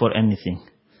look for anything.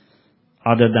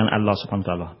 other than Allah subhanahu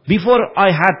wa ta'ala. Before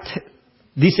I had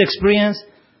this experience,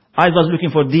 I was looking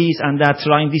for this and that,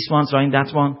 trying this one, trying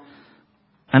that one,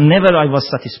 and never I was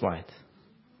satisfied.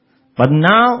 But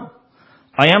now,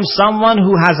 I am someone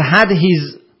who has had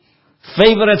his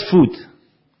favorite food.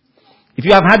 If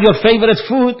you have had your favorite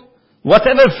food,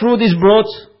 whatever food is brought,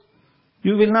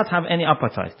 you will not have any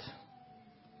appetite.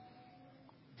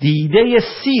 دیده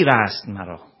سیر است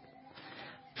مرا.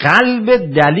 قلب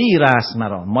دلیر است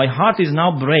مرا. My heart is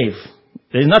now brave.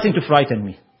 There is nothing to frighten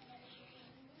me.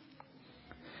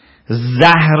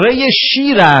 زهره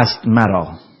شیر است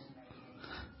مرا.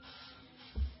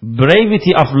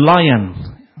 Bravity of lion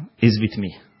is with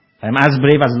me. I am as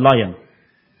brave as lion.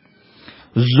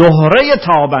 زهره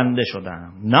تابنده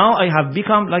شدم. Now I have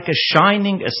become like a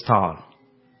shining star.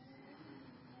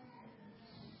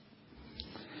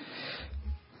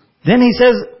 Then he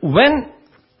says, when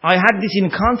I had this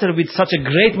encounter with such a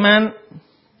great man,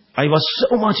 I was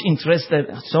so much interested,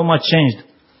 so much changed.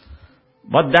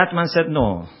 But that man said,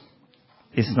 no,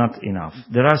 it's not enough.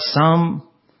 There are some,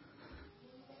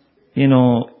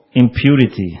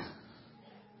 impurity.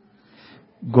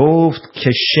 گفت که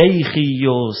شیخی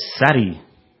و سری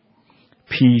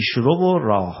پیشرو و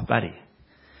راهبری.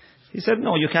 He said,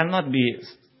 no, you cannot be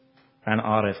an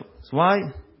arif.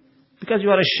 Why? Because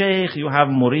you are a sheikh, you have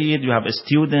murid, you have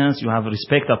students, you have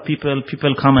respect of people,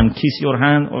 people come and kiss your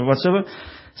hand or whatsoever.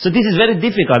 So this is very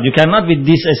difficult. You cannot with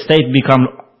this state become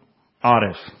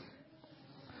arif.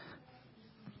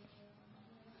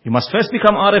 You must first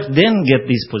become arif, then get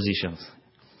these positions.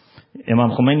 Imam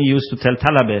Khomeini used to tell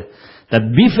Talabe that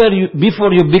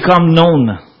before you become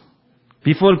known,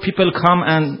 before people come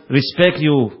and respect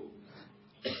you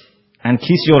and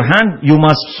kiss your hand, you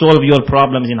must solve your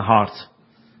problems in heart.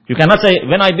 You cannot say,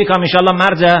 when I become inshallah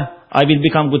marja, I will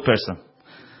become good person.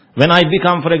 When I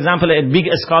become, for example, a big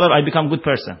scholar, I become good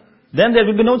person. Then there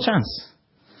will be no chance.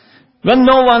 When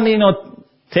no one,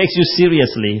 takes you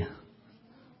seriously,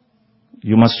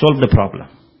 you must solve the problem.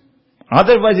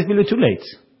 Otherwise it will be too late.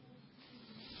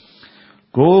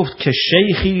 گفت که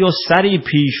شیخی و سری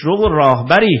پیشرو و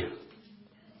راهبری.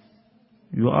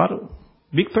 You are a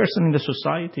big person in the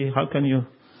society. How can you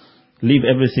leave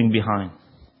everything behind?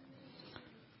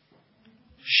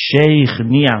 شیخ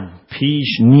نیم،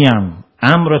 پیش نیم،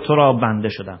 امر تو را بنده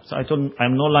شدم. So I told him, I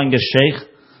am no longer sheikh,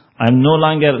 I am no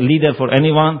longer leader for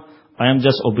anyone, I am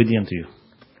just obedient to you.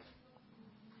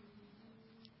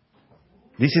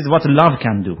 This is what love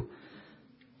can do.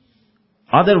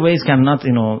 Other ways cannot,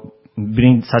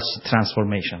 bring such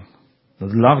transformation.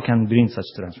 Love can bring such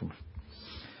transformation.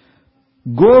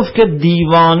 گفت که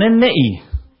دیوانه نئی،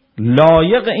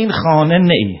 لایق این خانه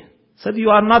نئی. Said you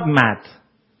are not mad.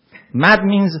 Mad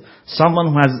means someone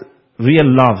who has real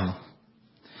love.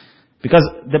 Because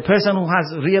the person who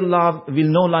has real love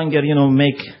will no longer,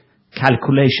 make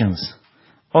calculations.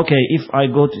 Okay, if I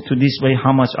go to this way,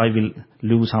 how much I will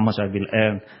lose, how much I will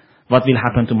earn, what will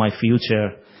happen to my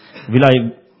future? Will I,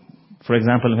 for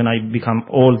example, when I become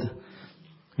old,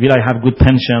 will I have good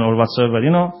pension or whatsoever,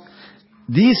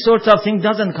 These sorts of things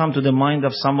doesn't come to the mind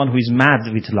of someone who is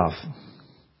mad with love.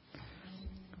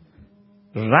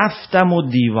 رفتم و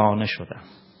دیوانه شدم.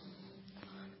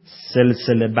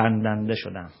 سلسله بندنده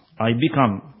شدم. I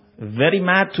become very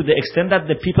mad to the extent that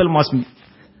the people must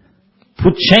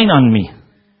put chain on me.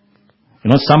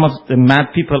 Some of the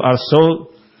mad people are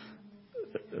so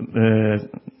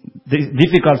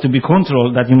difficult to be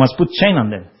controlled that you must put chain on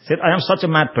them. He said, I am such a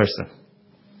mad person.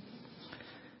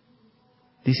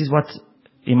 This is what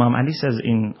Imam Ali says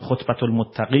in Khutbatul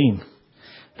Muttaqeen,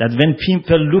 that when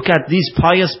people look at these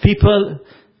pious people,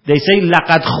 they say,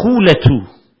 لَقَدْ خُولَتُ.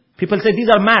 People say, these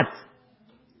are mad.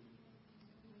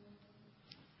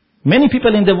 Many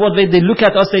people in the world, when they look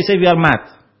at us, they say, we are mad.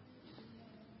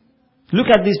 Look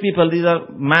at these people, these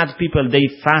are mad people. They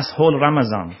fast whole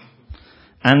Ramadan.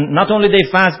 And not only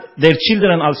they fast, their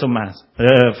children also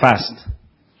fast.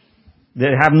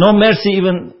 They have no mercy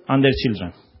even on their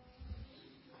children.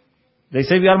 They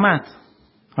say we are mad.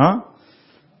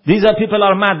 These are people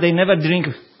are mad, they never drink.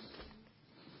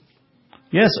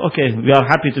 Yes, okay, we are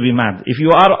happy to be mad. If you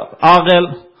are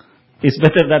aqil, it's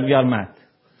better that we are mad.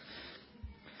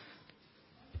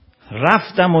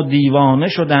 رفتم و دیوانه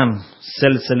شدم،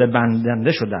 سلسله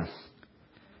بندنده شدم.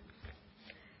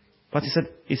 But he said,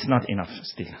 it's not enough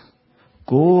still.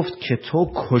 گفت که تو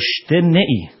کشته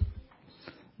نئی،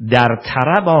 در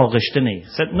طرب آغشته نئی.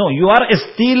 Said, no, you are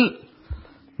still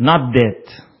not dead.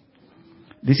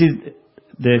 This is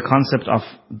the concept of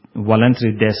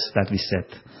voluntary death that we said.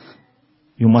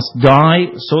 You must die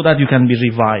so that you can be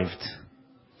revived.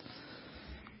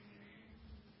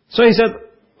 So he said,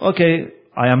 okay,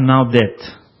 I am now dead.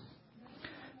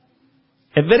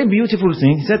 A very beautiful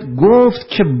thing. He said, گفت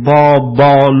که با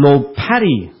بال و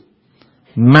پری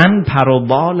من پر و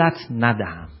بالت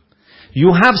ندهم.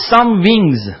 You have some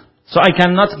wings, so I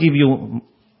cannot give you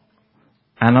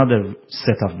another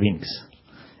set of wings.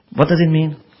 What does it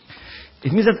mean?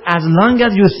 It means that as long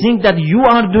as you think that you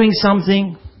are doing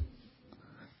something,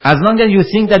 as long as you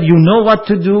think that you know what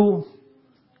to do,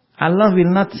 Allah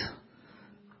will not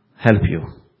help you.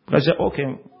 Because you say, okay,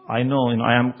 I know,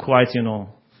 I am quite,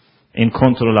 in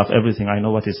control of everything. I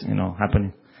know what is,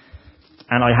 happening.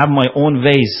 And I have my own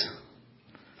ways.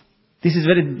 This is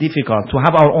very difficult, to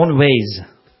have our own ways.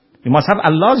 We must have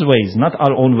Allah's ways, not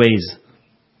our own ways.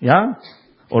 Yeah?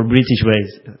 Or British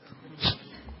ways.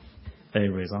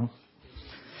 Anyways, huh?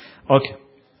 Okay.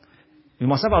 We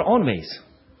must have our own ways.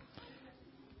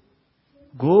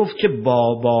 گفت که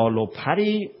با بال و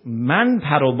پری من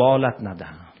پر و بالت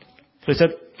ندهم. So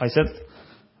I said,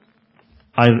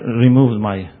 I removed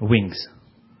my wings.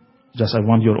 Just I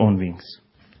want your own wings.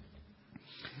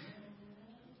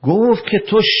 گفت که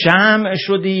تو شمع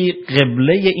شدی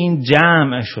قبله این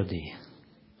جمع شدی.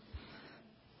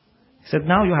 He said,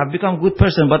 now you have become a good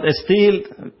person, but still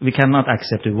we cannot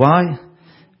accept it. Why?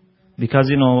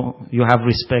 Because, you have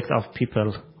respect of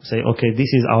people. Say, okay,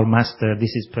 this is our master,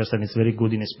 this person is very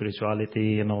good in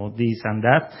spirituality, this and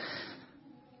that.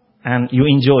 And you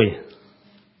enjoy.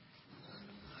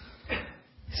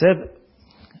 He said,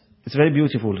 it's very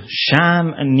beautiful.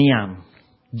 Sham niyam,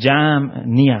 jam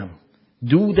niyam.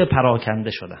 دود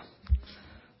پراکنده شدم.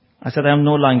 I said, I am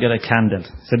no longer a candle.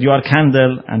 He said, you are a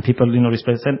candle, and people,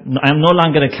 respect. He said, no, I am no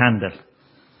longer a candle.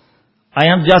 I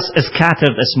am just a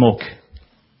scattered smoke.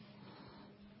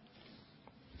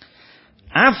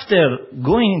 After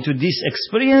going into this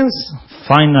experience,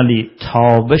 finally,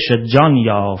 تابش جان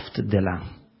یافت دلم.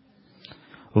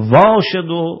 واشد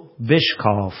و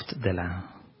بشکافت دلم.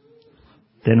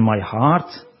 Then my heart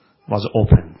was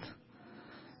opened.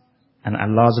 And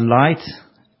Allah's light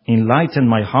enlightened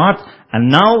my heart. And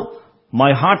now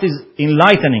my heart is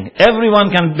enlightening. Everyone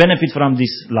can benefit from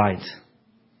this light.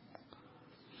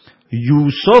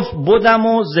 یوسف بودم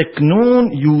و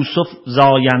زکنون یوسف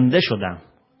زاینده شدم.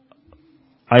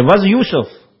 I was Yusuf,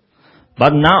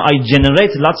 but now I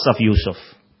generate lots of Yusuf.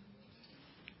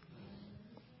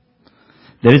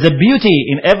 There is a beauty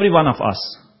in every one of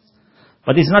us,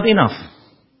 but it's not enough.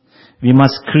 We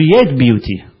must create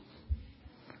beauty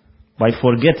by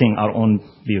forgetting our own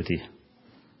beauty.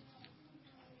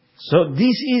 So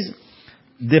this is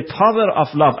the power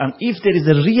of love, and if there is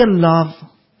a real love,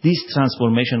 this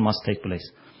transformation must take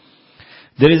place.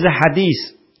 There is a hadith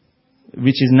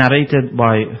which is narrated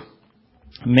by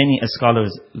many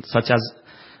scholars, such as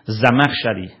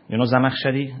Zamakhshari. You know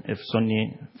Zamakhshari, a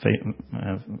Sunni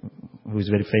who is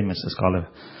very famous scholar.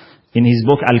 In his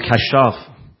book Al-Kashaf,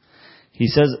 he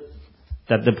says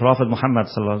that the Prophet Muhammad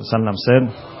sallallahu alaihi wasallam said,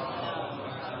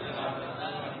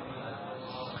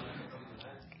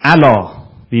 Allah,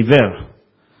 beware,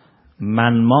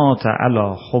 man mata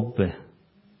ala hubb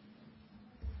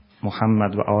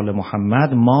Muhammad wa ala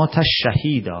Muhammad mata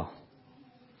shahida.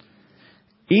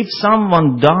 If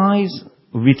someone dies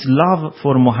with love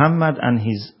for Muhammad and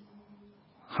his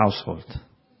household,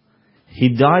 he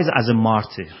dies as a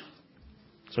martyr.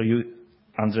 So you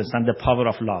understand the power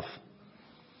of love.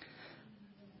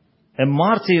 A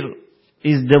martyr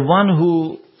is the one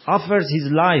who offers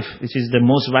his life, which is the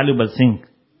most valuable thing.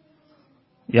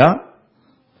 Yeah?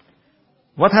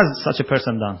 What has such a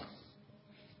person done?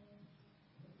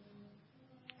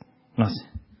 Nothing.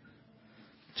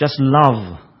 Just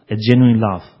love. A genuine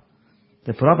love.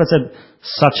 The Prophet said,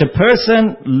 such a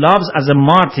person loves as a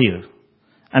martyr.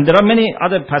 And there are many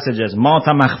other passages.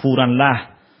 Mata maghfuran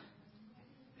lah.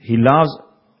 He loves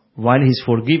while he is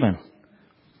forgiven.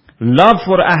 Love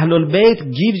for Ahlul Bayt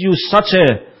gives you such a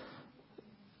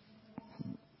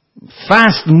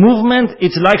fast movement.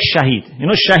 It's like Shaheed. You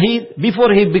know Shaheed,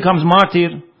 before he becomes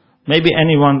martyr, maybe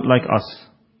anyone like us.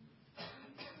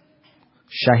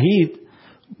 Shaheed,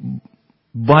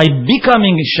 by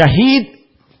becoming Shaheed,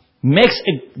 makes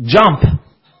a jump.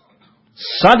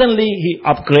 Suddenly he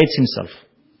upgrades himself.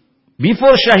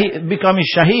 Before becoming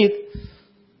Shaheed,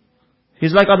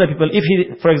 he's like other people. If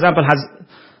he, for example,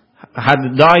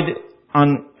 had died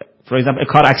on, for example,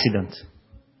 a car accident,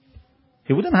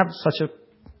 he wouldn't have such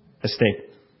a state.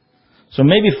 So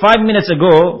maybe 5 minutes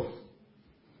ago,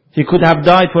 he could have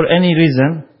died for any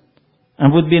reason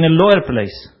and would be in a lower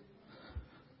place.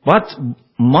 But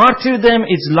martyrdom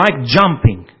is like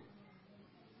jumping.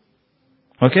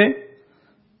 Okay?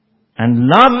 And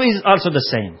love is also the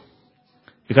same.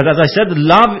 Because as I said,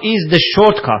 love is the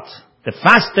shortcut, the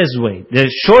fastest way, the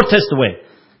shortest way.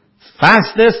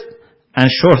 Fastest and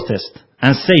shortest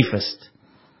and safest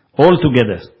all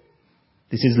together.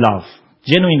 This is love,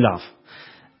 genuine love.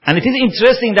 And it is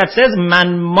interesting that says,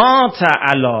 man mata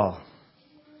ala.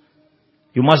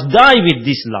 You must die with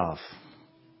this love.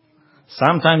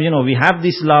 Sometimes, we have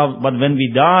this love, but when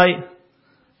we die,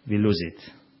 we lose it.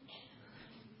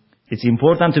 It's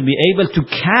important to be able to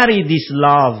carry this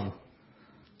love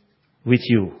with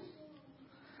you.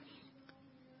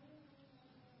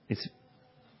 It's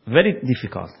very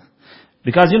difficult.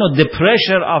 Because, the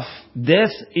pressure of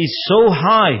death is so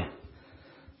high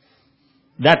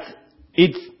that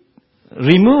it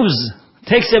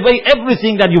takes away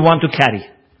everything that you want to carry.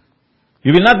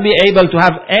 You will not be able to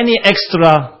have any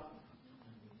extra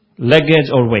luggage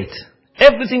or weight.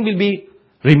 Everything will be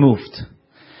removed.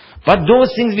 But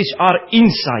those things which are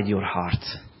inside your heart,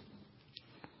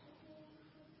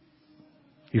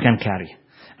 you can carry.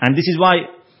 And this is why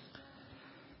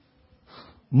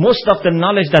most of the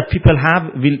knowledge that people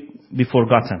have will be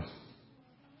forgotten.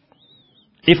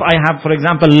 If I have, for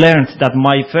example, learned that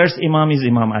my first Imam is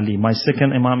Imam Ali, my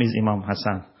second Imam is Imam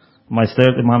Hassan, my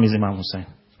third Imam is Imam Hussein,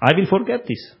 I will forget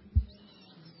this.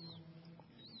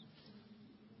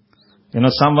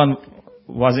 Someone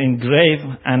was in grave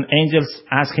and angels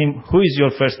asked him, who is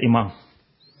your first Imam?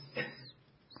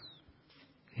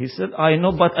 He said, I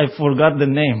know, but I forgot the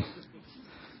name.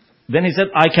 Then he said,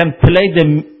 I can play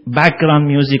the background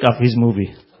music of his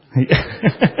movie.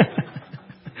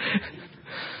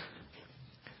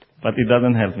 But it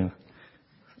doesn't help him.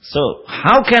 So,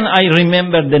 how can I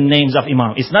remember the names of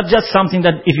Imam? It's not just something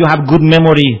that if you have good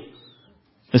memory,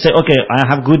 you say, okay, I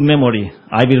have good memory,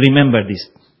 I will remember this.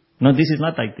 No, this is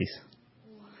not like this.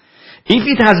 If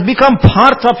it has become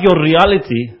part of your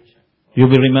reality, you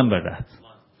will remember that.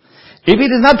 If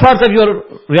it is not part of your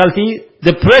reality,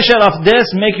 the pressure of death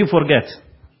make you forget.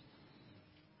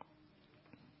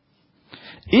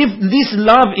 If this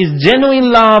love is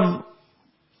genuine love,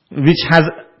 which has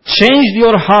changed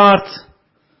your heart,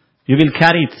 you will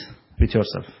carry it with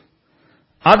yourself.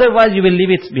 Otherwise, you will leave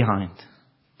it behind.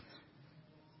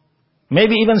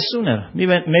 Maybe even sooner.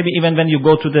 Maybe even when you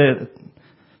go to the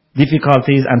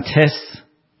difficulties and tests,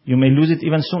 you may lose it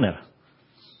even sooner.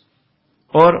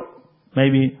 Or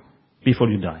maybe before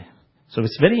you die. So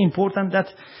it's very important that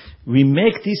we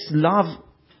make this love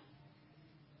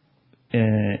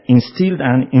instilled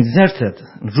and inserted,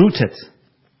 rooted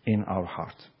in our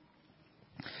heart.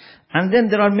 And then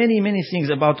there are many, many things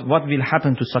about what will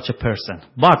happen to such a person.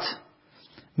 But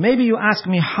maybe you ask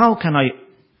me, how can I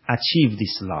achieve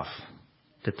this love?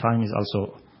 The time is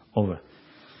also over.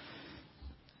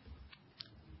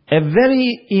 A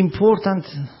very important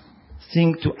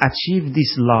thing to achieve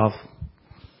this love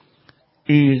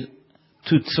is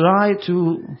to try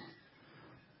to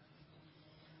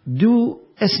do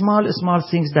small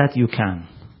things that you can.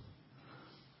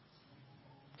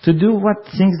 To do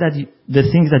the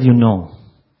things that you know.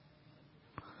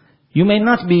 You may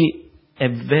not be a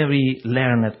very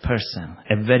learned person,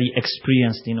 a very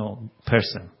experienced,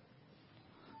 person.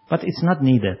 But it's not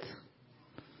needed.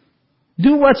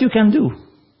 Do what you can do.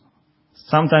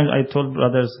 Sometimes I told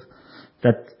brothers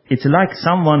that it's like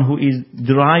someone who is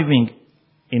driving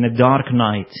in a dark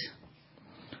night.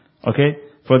 Okay?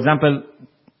 For example,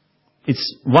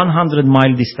 it's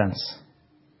 100-mile distance.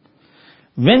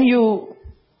 When you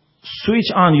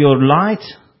switch on your light,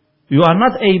 you are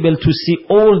not able to see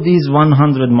all these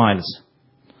 100 miles.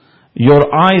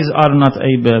 Your eyes are not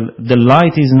able, the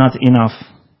light is not enough.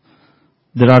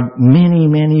 There are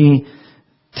many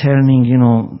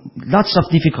turning, lots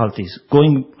of difficulties,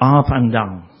 going up and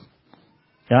down.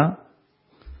 Yeah?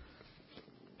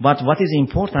 But what is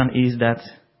important is that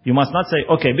you must not say,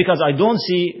 okay, because I don't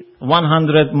see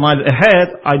 100 miles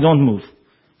ahead, I don't move.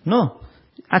 No.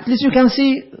 At least you can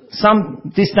see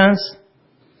some distance,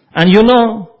 and you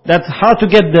know that how to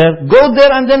get there. Go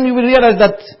there, and then you will realize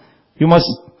that you must,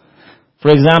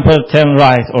 for example, turn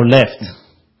right or left.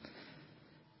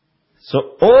 So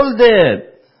all the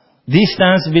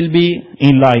distance will be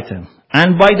enlightened.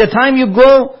 And by the time you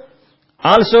go,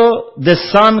 also the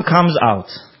sun comes out.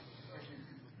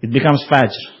 It becomes Fajr.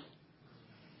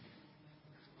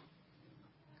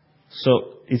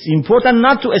 So it's important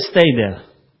not to stay there.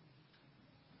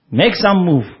 Make some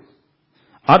move.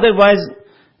 Otherwise,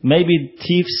 maybe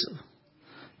thieves,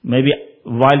 maybe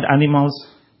wild animals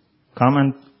come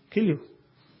and kill you,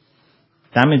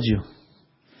 damage you.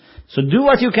 So do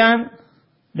what you can,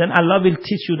 then Allah will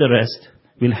teach you the rest,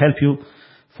 will help you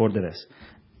for the rest.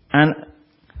 And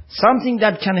something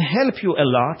that can help you a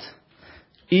lot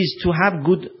is to have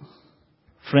good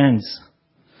friends,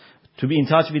 to be in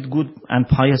touch with good and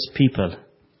pious people.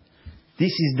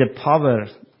 This is the power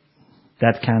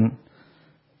that can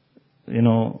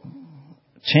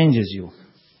changes you.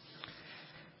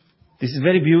 This is a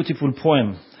very beautiful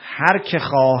poem. هر که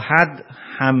خواهد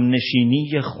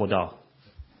همنشینی خدا.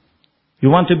 You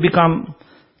want to become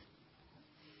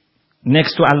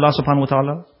next to Allah subhanahu wa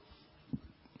ta'ala?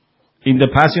 In the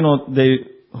past,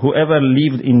 whoever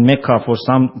lived in Mecca for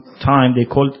some time, they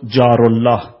called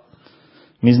Jarullah.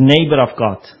 Means neighbor of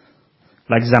God.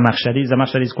 Like Zamakhshari.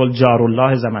 Zamakhshari is called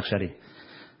Jarullah Zamakhshari.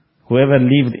 Whoever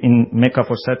lived in Mecca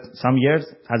for some years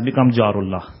has become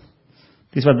Jarullah.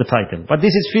 This was the title. But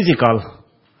this is physical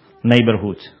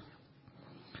neighborhood.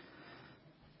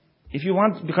 If you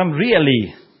want to become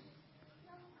really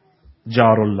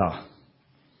Jarullah,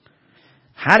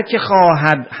 هر که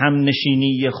خواهد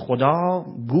همنشینی خدا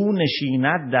گو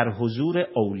نشیند در حضور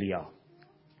اولیا.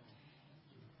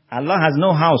 Allah has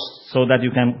no house so that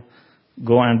you can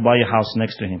go and buy a house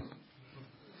next to him.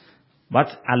 But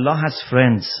Allah has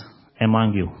friends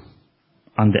among you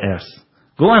on the earth.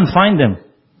 Go and find them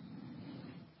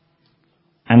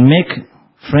and make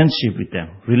friendship with them,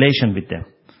 relation with them.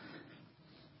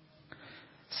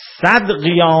 صد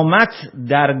قیامت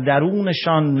در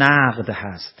درونشان نقد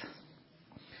هست.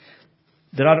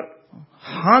 There are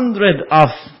 100 of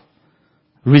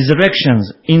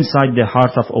resurrections inside the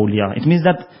heart of awliya. It means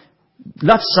that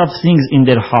lots of things in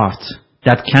their heart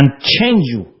that can change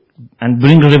you and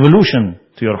bring revolution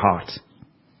to your heart.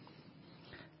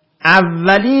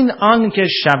 اولین آن که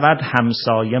شود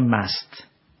همسایه مست.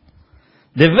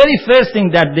 The very first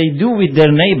thing that they do with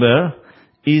their neighbor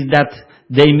is that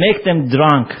they make them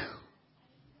drunk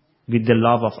with the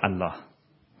love of Allah.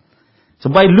 So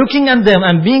by looking at them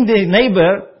and being their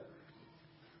neighbor,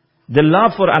 the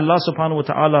love for Allah subhanahu wa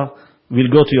ta'ala will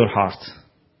go to your heart.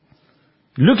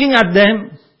 Looking at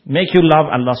them make you love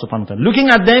Allah subhanahu wa ta'ala. Looking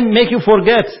at them make you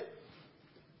forget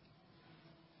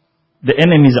the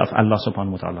enemies of Allah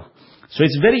subhanahu wa ta'ala. So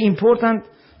it's very important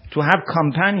to have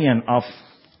companion of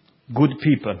good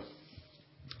people.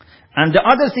 And the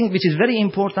other thing which is very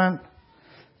important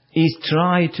is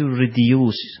try to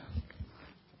reduce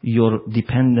your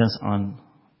dependence on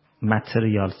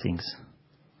material things.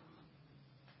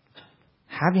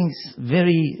 Having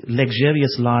very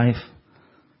luxurious life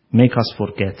make us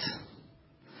forget.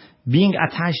 Being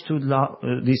attached to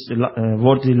this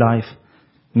worldly life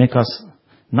make us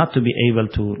not to be able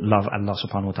to love Allah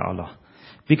subhanahu wa ta'ala.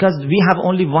 Because we have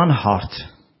only one heart.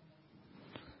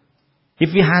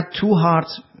 If we had two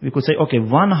hearts, we could say, okay,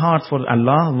 one heart for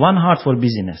Allah, one heart for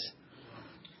business.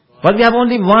 But we have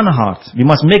only one heart. We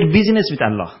must make business with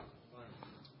Allah.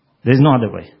 There is no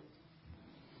other way.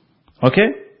 Okay?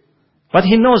 But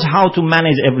He knows how to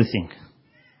manage everything.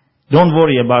 Don't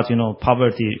worry about,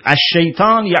 poverty.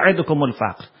 Ash-shaytan ya'idukum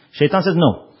al-faqr. Shaitan says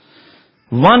no.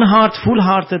 One heart,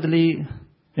 full-heartedly,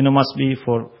 must be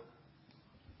for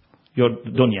your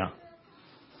dunya.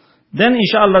 Then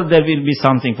inshallah there will be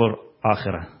something for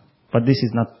akhirah. But this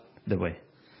is not the way.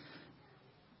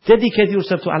 Dedicate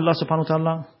yourself to Allah subhanahu wa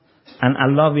ta'ala and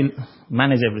Allah will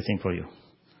manage everything for you.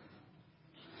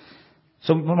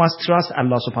 So we must trust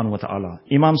Allah subhanahu wa ta'ala.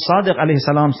 Imam Sadiq alayhi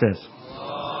salam says,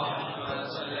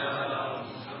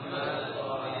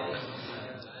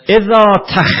 إِذَا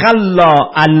تَخَلَّى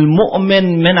الْمُؤْمِنْ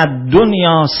مِنَ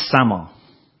الدُّنْيَا سَمَى.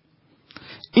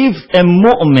 If a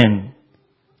mu'min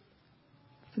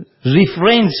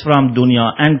refrains from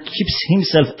dunya and keeps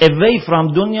himself away from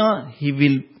dunya, he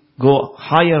will go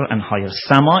higher and higher.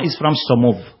 Sama is from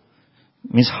samov,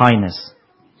 means highness.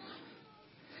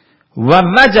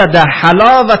 وَوَجَدَ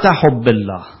حَلَاوَةَ حُبِّ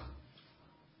اللَّهِ.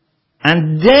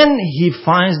 And then he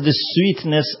finds the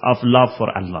sweetness of love for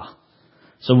Allah.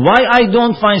 So why I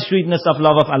don't find sweetness of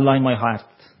love of Allah in my heart?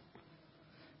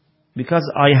 Because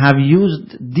I have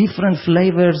used different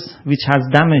flavors which have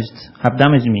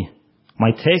damaged me.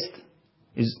 My taste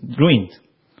is ruined.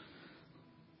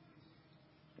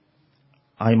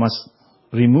 I must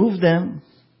remove them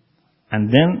and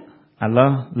then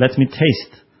Allah let me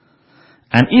taste.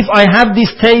 And if I have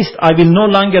this taste, I will no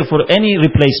longer for any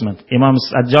replacement. Imam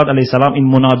Sajjad alayhi salam in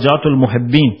Munajatul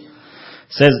Muhibbin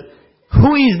says,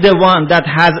 who is the one that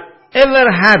has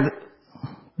ever had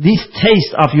this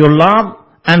taste of your love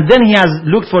and then he has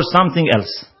looked for something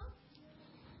else?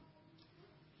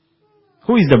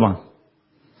 Who is the one?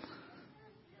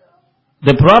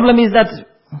 The problem is that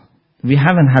we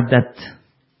haven't had that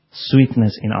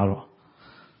sweetness in our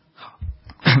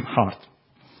heart.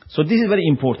 So this is very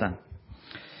important.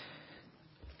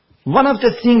 One of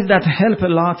the things that help a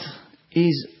lot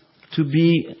is to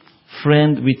be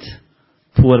friend with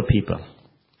poor people,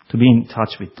 to be in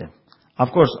touch with them. Of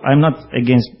course, I'm not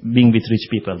against being with rich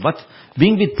people, but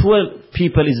being with poor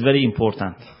people is very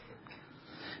important.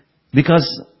 Because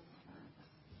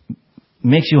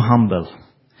makes you humble.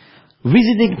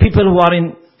 Visiting people who are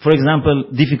in, for example,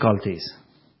 difficulties,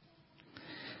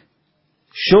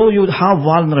 show you how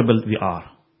vulnerable we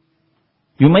are.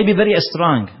 You may be very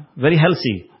strong, very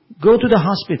healthy. Go to the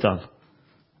hospital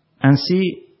and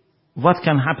see what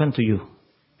can happen to you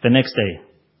the next day.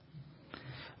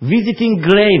 Visiting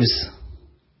graves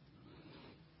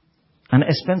and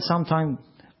spend some time.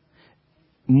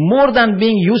 More than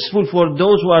being useful for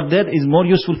those who are dead is more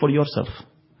useful for yourself.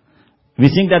 We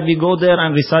think that we go there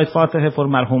and recite Fatiha for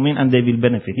marhumin and they will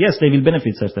benefit. Yes, they will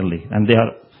benefit certainly, and they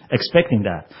are expecting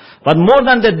that. But more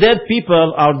than the dead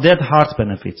people, our dead heart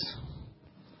benefits.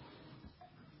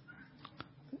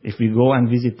 If we go and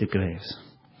visit the graves.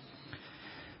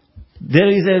 There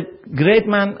is a great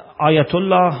man,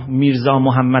 Ayatollah Mirza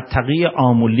Muhammad Taqi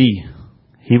Amuli.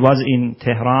 He was in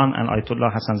Tehran, and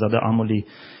Ayatollah Hassanzadeh Amuli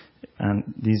and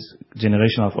this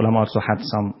generation of ulama also had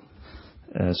some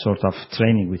sort of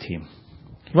training with him.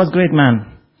 He was a great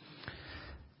man.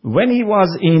 When he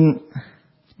was in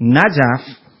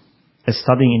Najaf,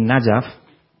 studying in Najaf,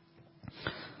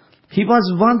 he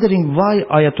was wondering why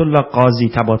Ayatollah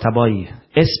Qazi Tabatabai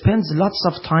spends lots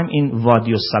of time in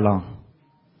Wadi al-Salam.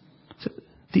 So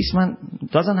this man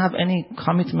doesn't have any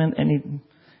commitment,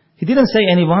 he didn't say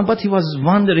anyone, but he was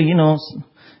wondering,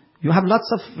 you have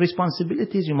lots of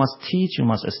responsibilities. You must teach, you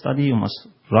must study, you must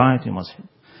write, you must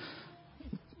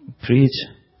preach.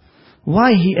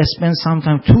 Why he spends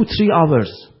sometimes 2-3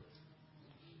 hours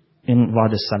in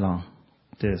Wadi al-Salam,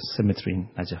 the cemetery in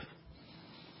Najaf?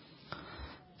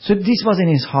 So this was in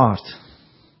his heart.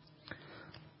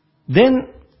 Then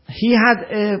he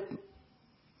had a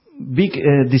big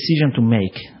decision to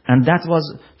make, and that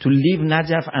was to leave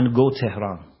Najaf and go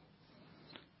Tehran.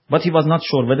 But he was not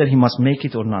sure whether he must make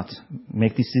it or not,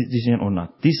 make this decision or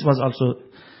not. This was also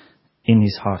in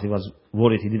his heart. He was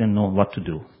worried. He didn't know what to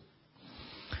do.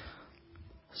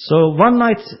 So one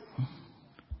night,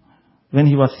 when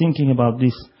he was thinking about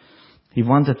this, he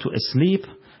wanted to sleep,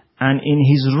 and in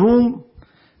his room,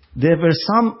 there were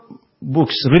some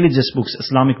books, religious books,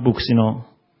 Islamic books,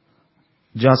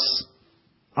 just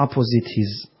opposite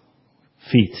his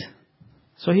feet.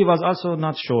 So he was also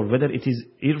not sure whether it is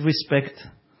irrespect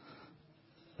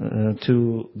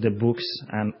to the books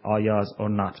and ayahs or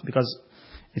not. Because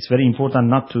it's very important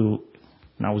not to,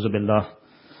 na'uzubillah,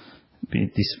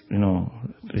 be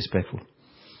respectful.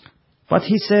 But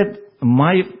he said,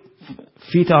 my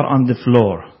feet are on the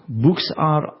floor. Books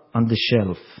are on the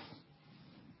shelf.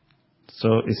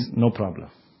 So it's no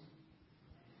problem.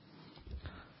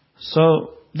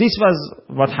 So this was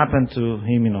what happened to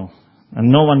him,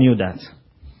 and no one knew that.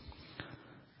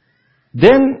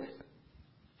 Then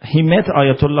he met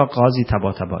Ayatollah Qazi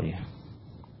Tabatabai.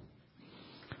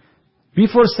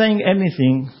 Before saying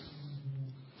anything,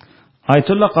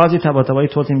 Ayatollah Qazi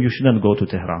Tabatabai told him, you shouldn't go to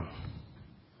Tehran.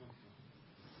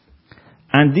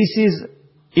 And this is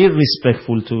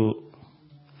irrespectful to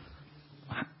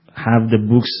have the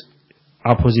books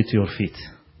opposite your feet.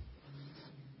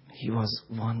 He was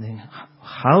wondering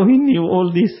how he knew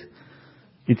all this.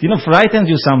 It frightens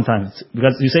you sometimes,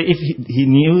 because you say if he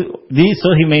knew this, so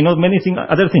he may know many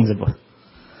other things about.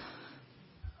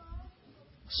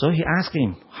 So he asked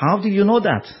him, how do you know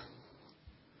that?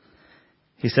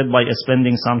 He said, by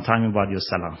spending some time in Wadi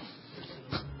al-Salam.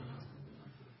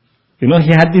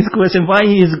 He had this question, why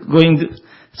he is going to...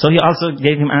 So he also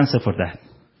gave him answer for that.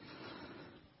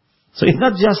 So it's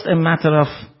not just a matter of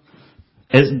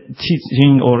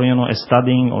teaching or,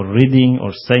 studying or reading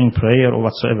or saying prayer or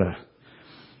whatsoever.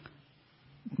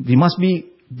 We must be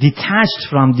detached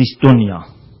from this dunya.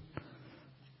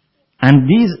 And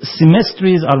these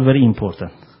semestries are very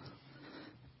important.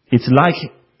 It's like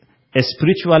a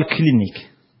spiritual clinic.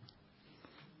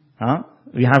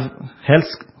 We have health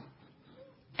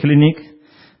clinic,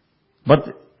 but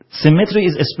cemetery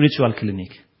is a spiritual clinic.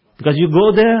 Because you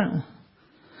go there,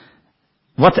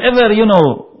 whatever,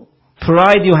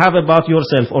 pride you have about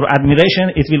yourself or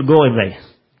admiration, it will go away.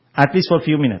 At least for a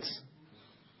few minutes.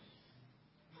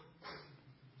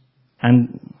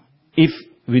 And if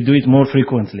we do it more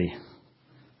frequently,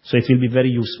 so it will be very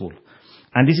useful.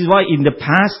 And this is why in the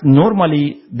past,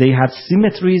 normally, they had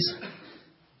cemeteries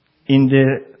in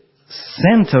the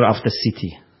center of the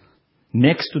city,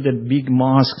 next to the big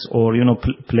mosques or,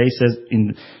 places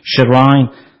in shrine,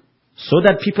 so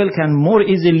that people can more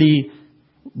easily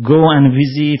go and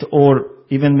visit or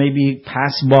even maybe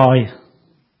pass by,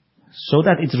 so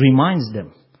that it reminds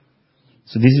them.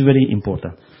 So this is very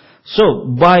important.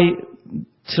 So by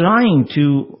trying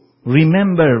to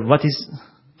remember what is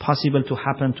possible to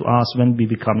happen to us when we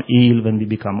become ill, when we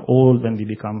become old, when we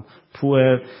become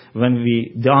poor, when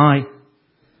we die,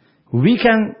 we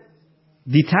can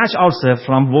detach ourselves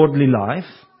from worldly life,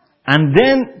 and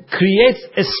then create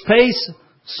a space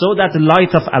so that the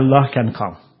light of Allah can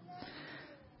come.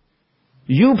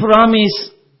 You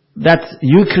promise that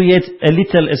you create a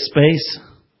little space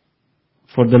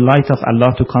for the light of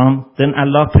Allah to come, then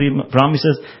Allah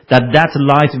promises that that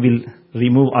light will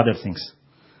remove other things.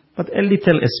 But a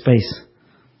little space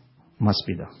must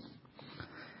be done.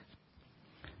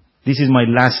 This is my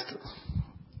last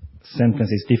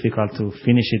sentence. It's difficult to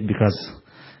finish it because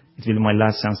it will be my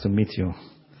last chance to meet you.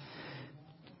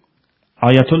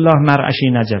 Ayatollah Mar'ashi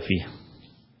Najafi.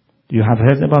 You have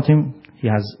heard about him? He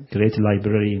has a great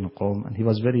library in Qom, and he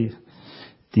was very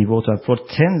devoted. For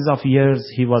tens of years,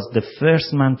 he was the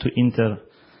first man to enter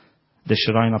the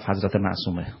shrine of Hazrat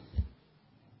Ma'sumah.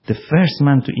 The first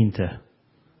man to enter.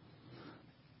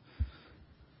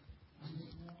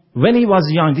 When he was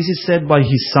young, this is said by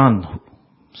his son,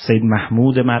 Sayyid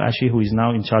Mahmoud Mar'ashi, who is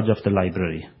now in charge of the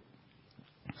library.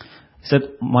 He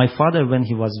said, my father, when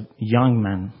he was young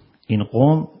man in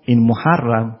Qom, in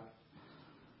Muharram,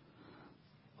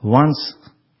 once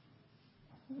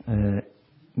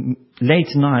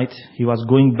late night, he was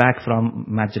going back from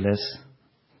Majlis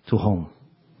to home.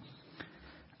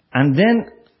 And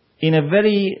then in a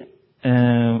very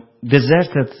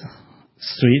deserted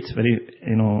street, very,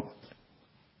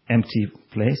 empty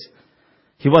place,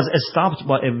 he was stopped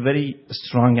by a very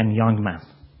strong and young man.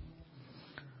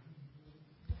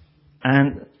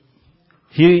 And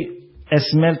he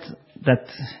smelled that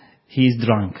he is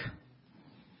drunk.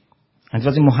 And it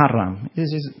was in Muharram.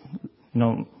 This is,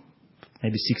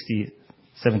 maybe 60,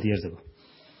 70 years ago.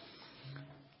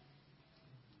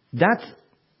 That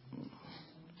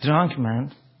drunk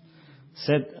man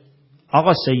said,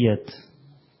 Agha Sayyid,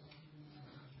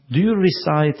 do you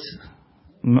recite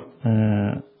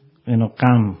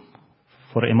Qam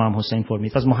for Imam Hussein for me?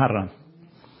 It was Muharram.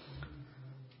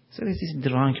 So this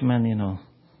drunk man, he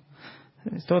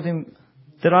told him,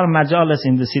 there are majalis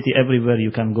in the city everywhere,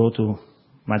 you can go to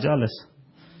majalis.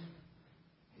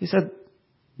 He said,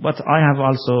 but I have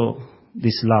also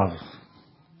this love.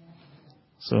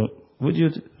 So would you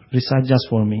recite just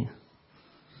for me?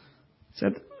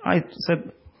 I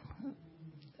said,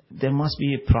 there must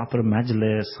be a proper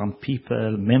majlis, some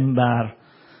people, member.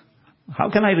 How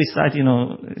can I recite,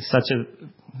 such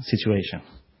a situation?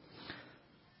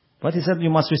 But he said, you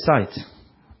must recite.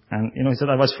 And, he said,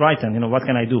 I was frightened, what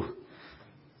can I do?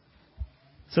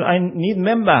 So I need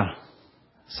member,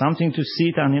 something to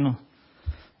sit and,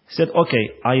 He said, okay,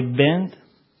 I bend,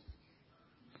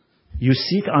 you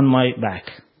sit on my back.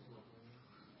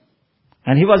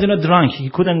 And he was, drunk. He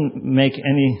couldn't make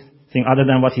anything other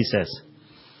than what he says.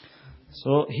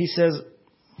 So he says,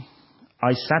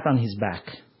 I sat on his back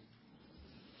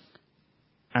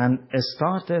and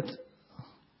started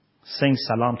saying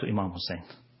salam to Imam Hussein.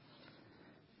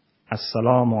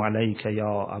 Assalamu alayka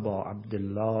ya Aba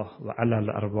Abdullah wa ala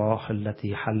al-arwah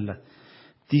allati hallat.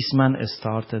 This man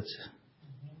started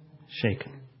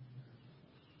shaking.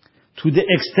 To the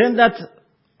extent that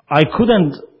I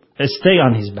couldn't stay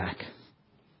on his back.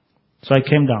 So I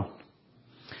came down.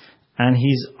 And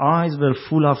his eyes were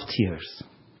full of tears.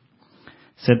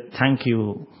 Said, thank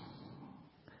you.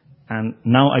 And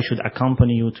now I should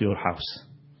accompany you to your house.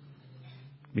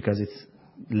 Because it's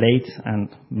late and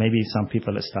maybe some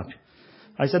people stop you.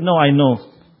 I said, no, I know.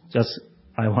 Just,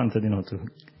 I wanted, to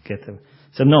get away.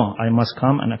 He said, no, I must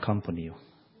come and accompany you.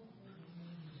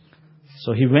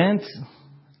 So he went,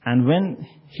 and when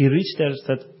he reached there, he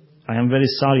said, I am very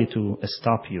sorry to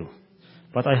stop you,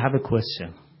 but I have a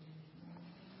question.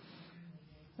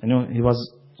 He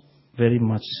was very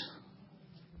much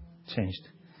changed.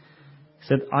 He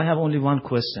said, I have only one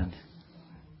question.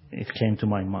 It came to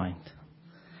my mind.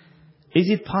 Is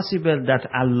it possible that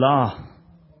Allah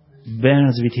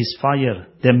burns with His fire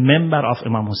the member of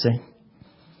Imam Hussein?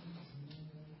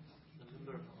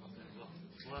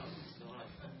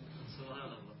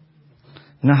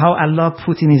 Now how Allah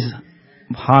put in his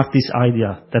heart this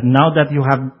idea that now that you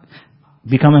have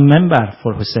become a member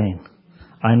for Hussein,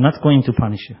 I am not going to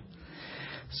punish you.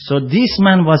 So this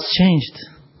man was changed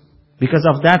because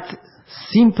of that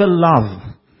simple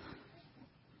love.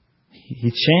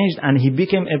 He changed and he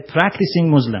became a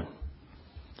practicing Muslim,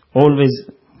 always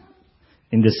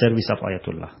in the service of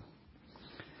Ayatollah.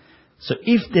 So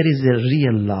if there is a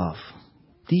real love,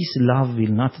 this love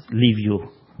will not leave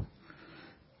you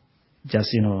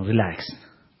just, relax.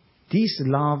 This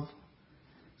love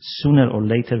sooner or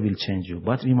later will change you.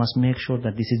 But we must make sure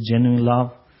that this is genuine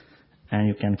love and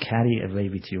you can carry away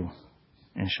with you,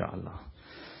 inshallah.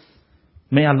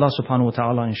 May Allah subhanahu wa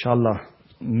ta'ala, inshallah,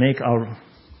 make our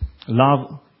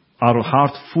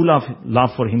heart full of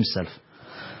love for Himself.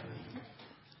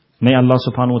 May Allah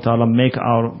subhanahu wa ta'ala make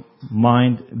our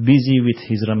mind busy with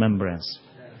His remembrance.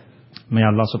 May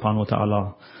Allah subhanahu wa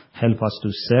ta'ala help us to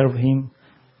serve Him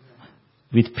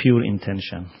with pure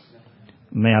intention.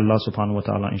 May Allah subhanahu wa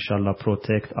ta'ala inshallah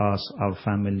protect us, our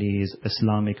families,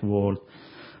 Islamic world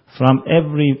from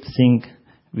everything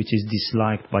which is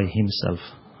disliked by Himself.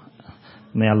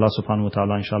 May Allah subhanahu wa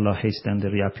ta'ala inshallah hasten the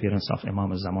reappearance of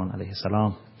Imam al-Zaman alayhi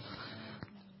salam.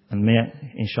 And may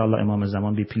inshallah Imam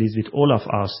al-Zaman be pleased with all of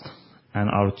us and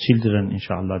our children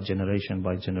inshallah, generation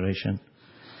by generation.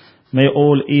 May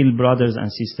all ill brothers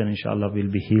and sisters inshallah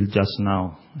will be healed just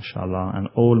now inshallah, and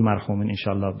all marhumin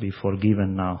inshallah be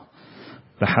forgiven now.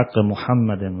 بحق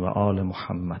محمد وآل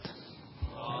محمد.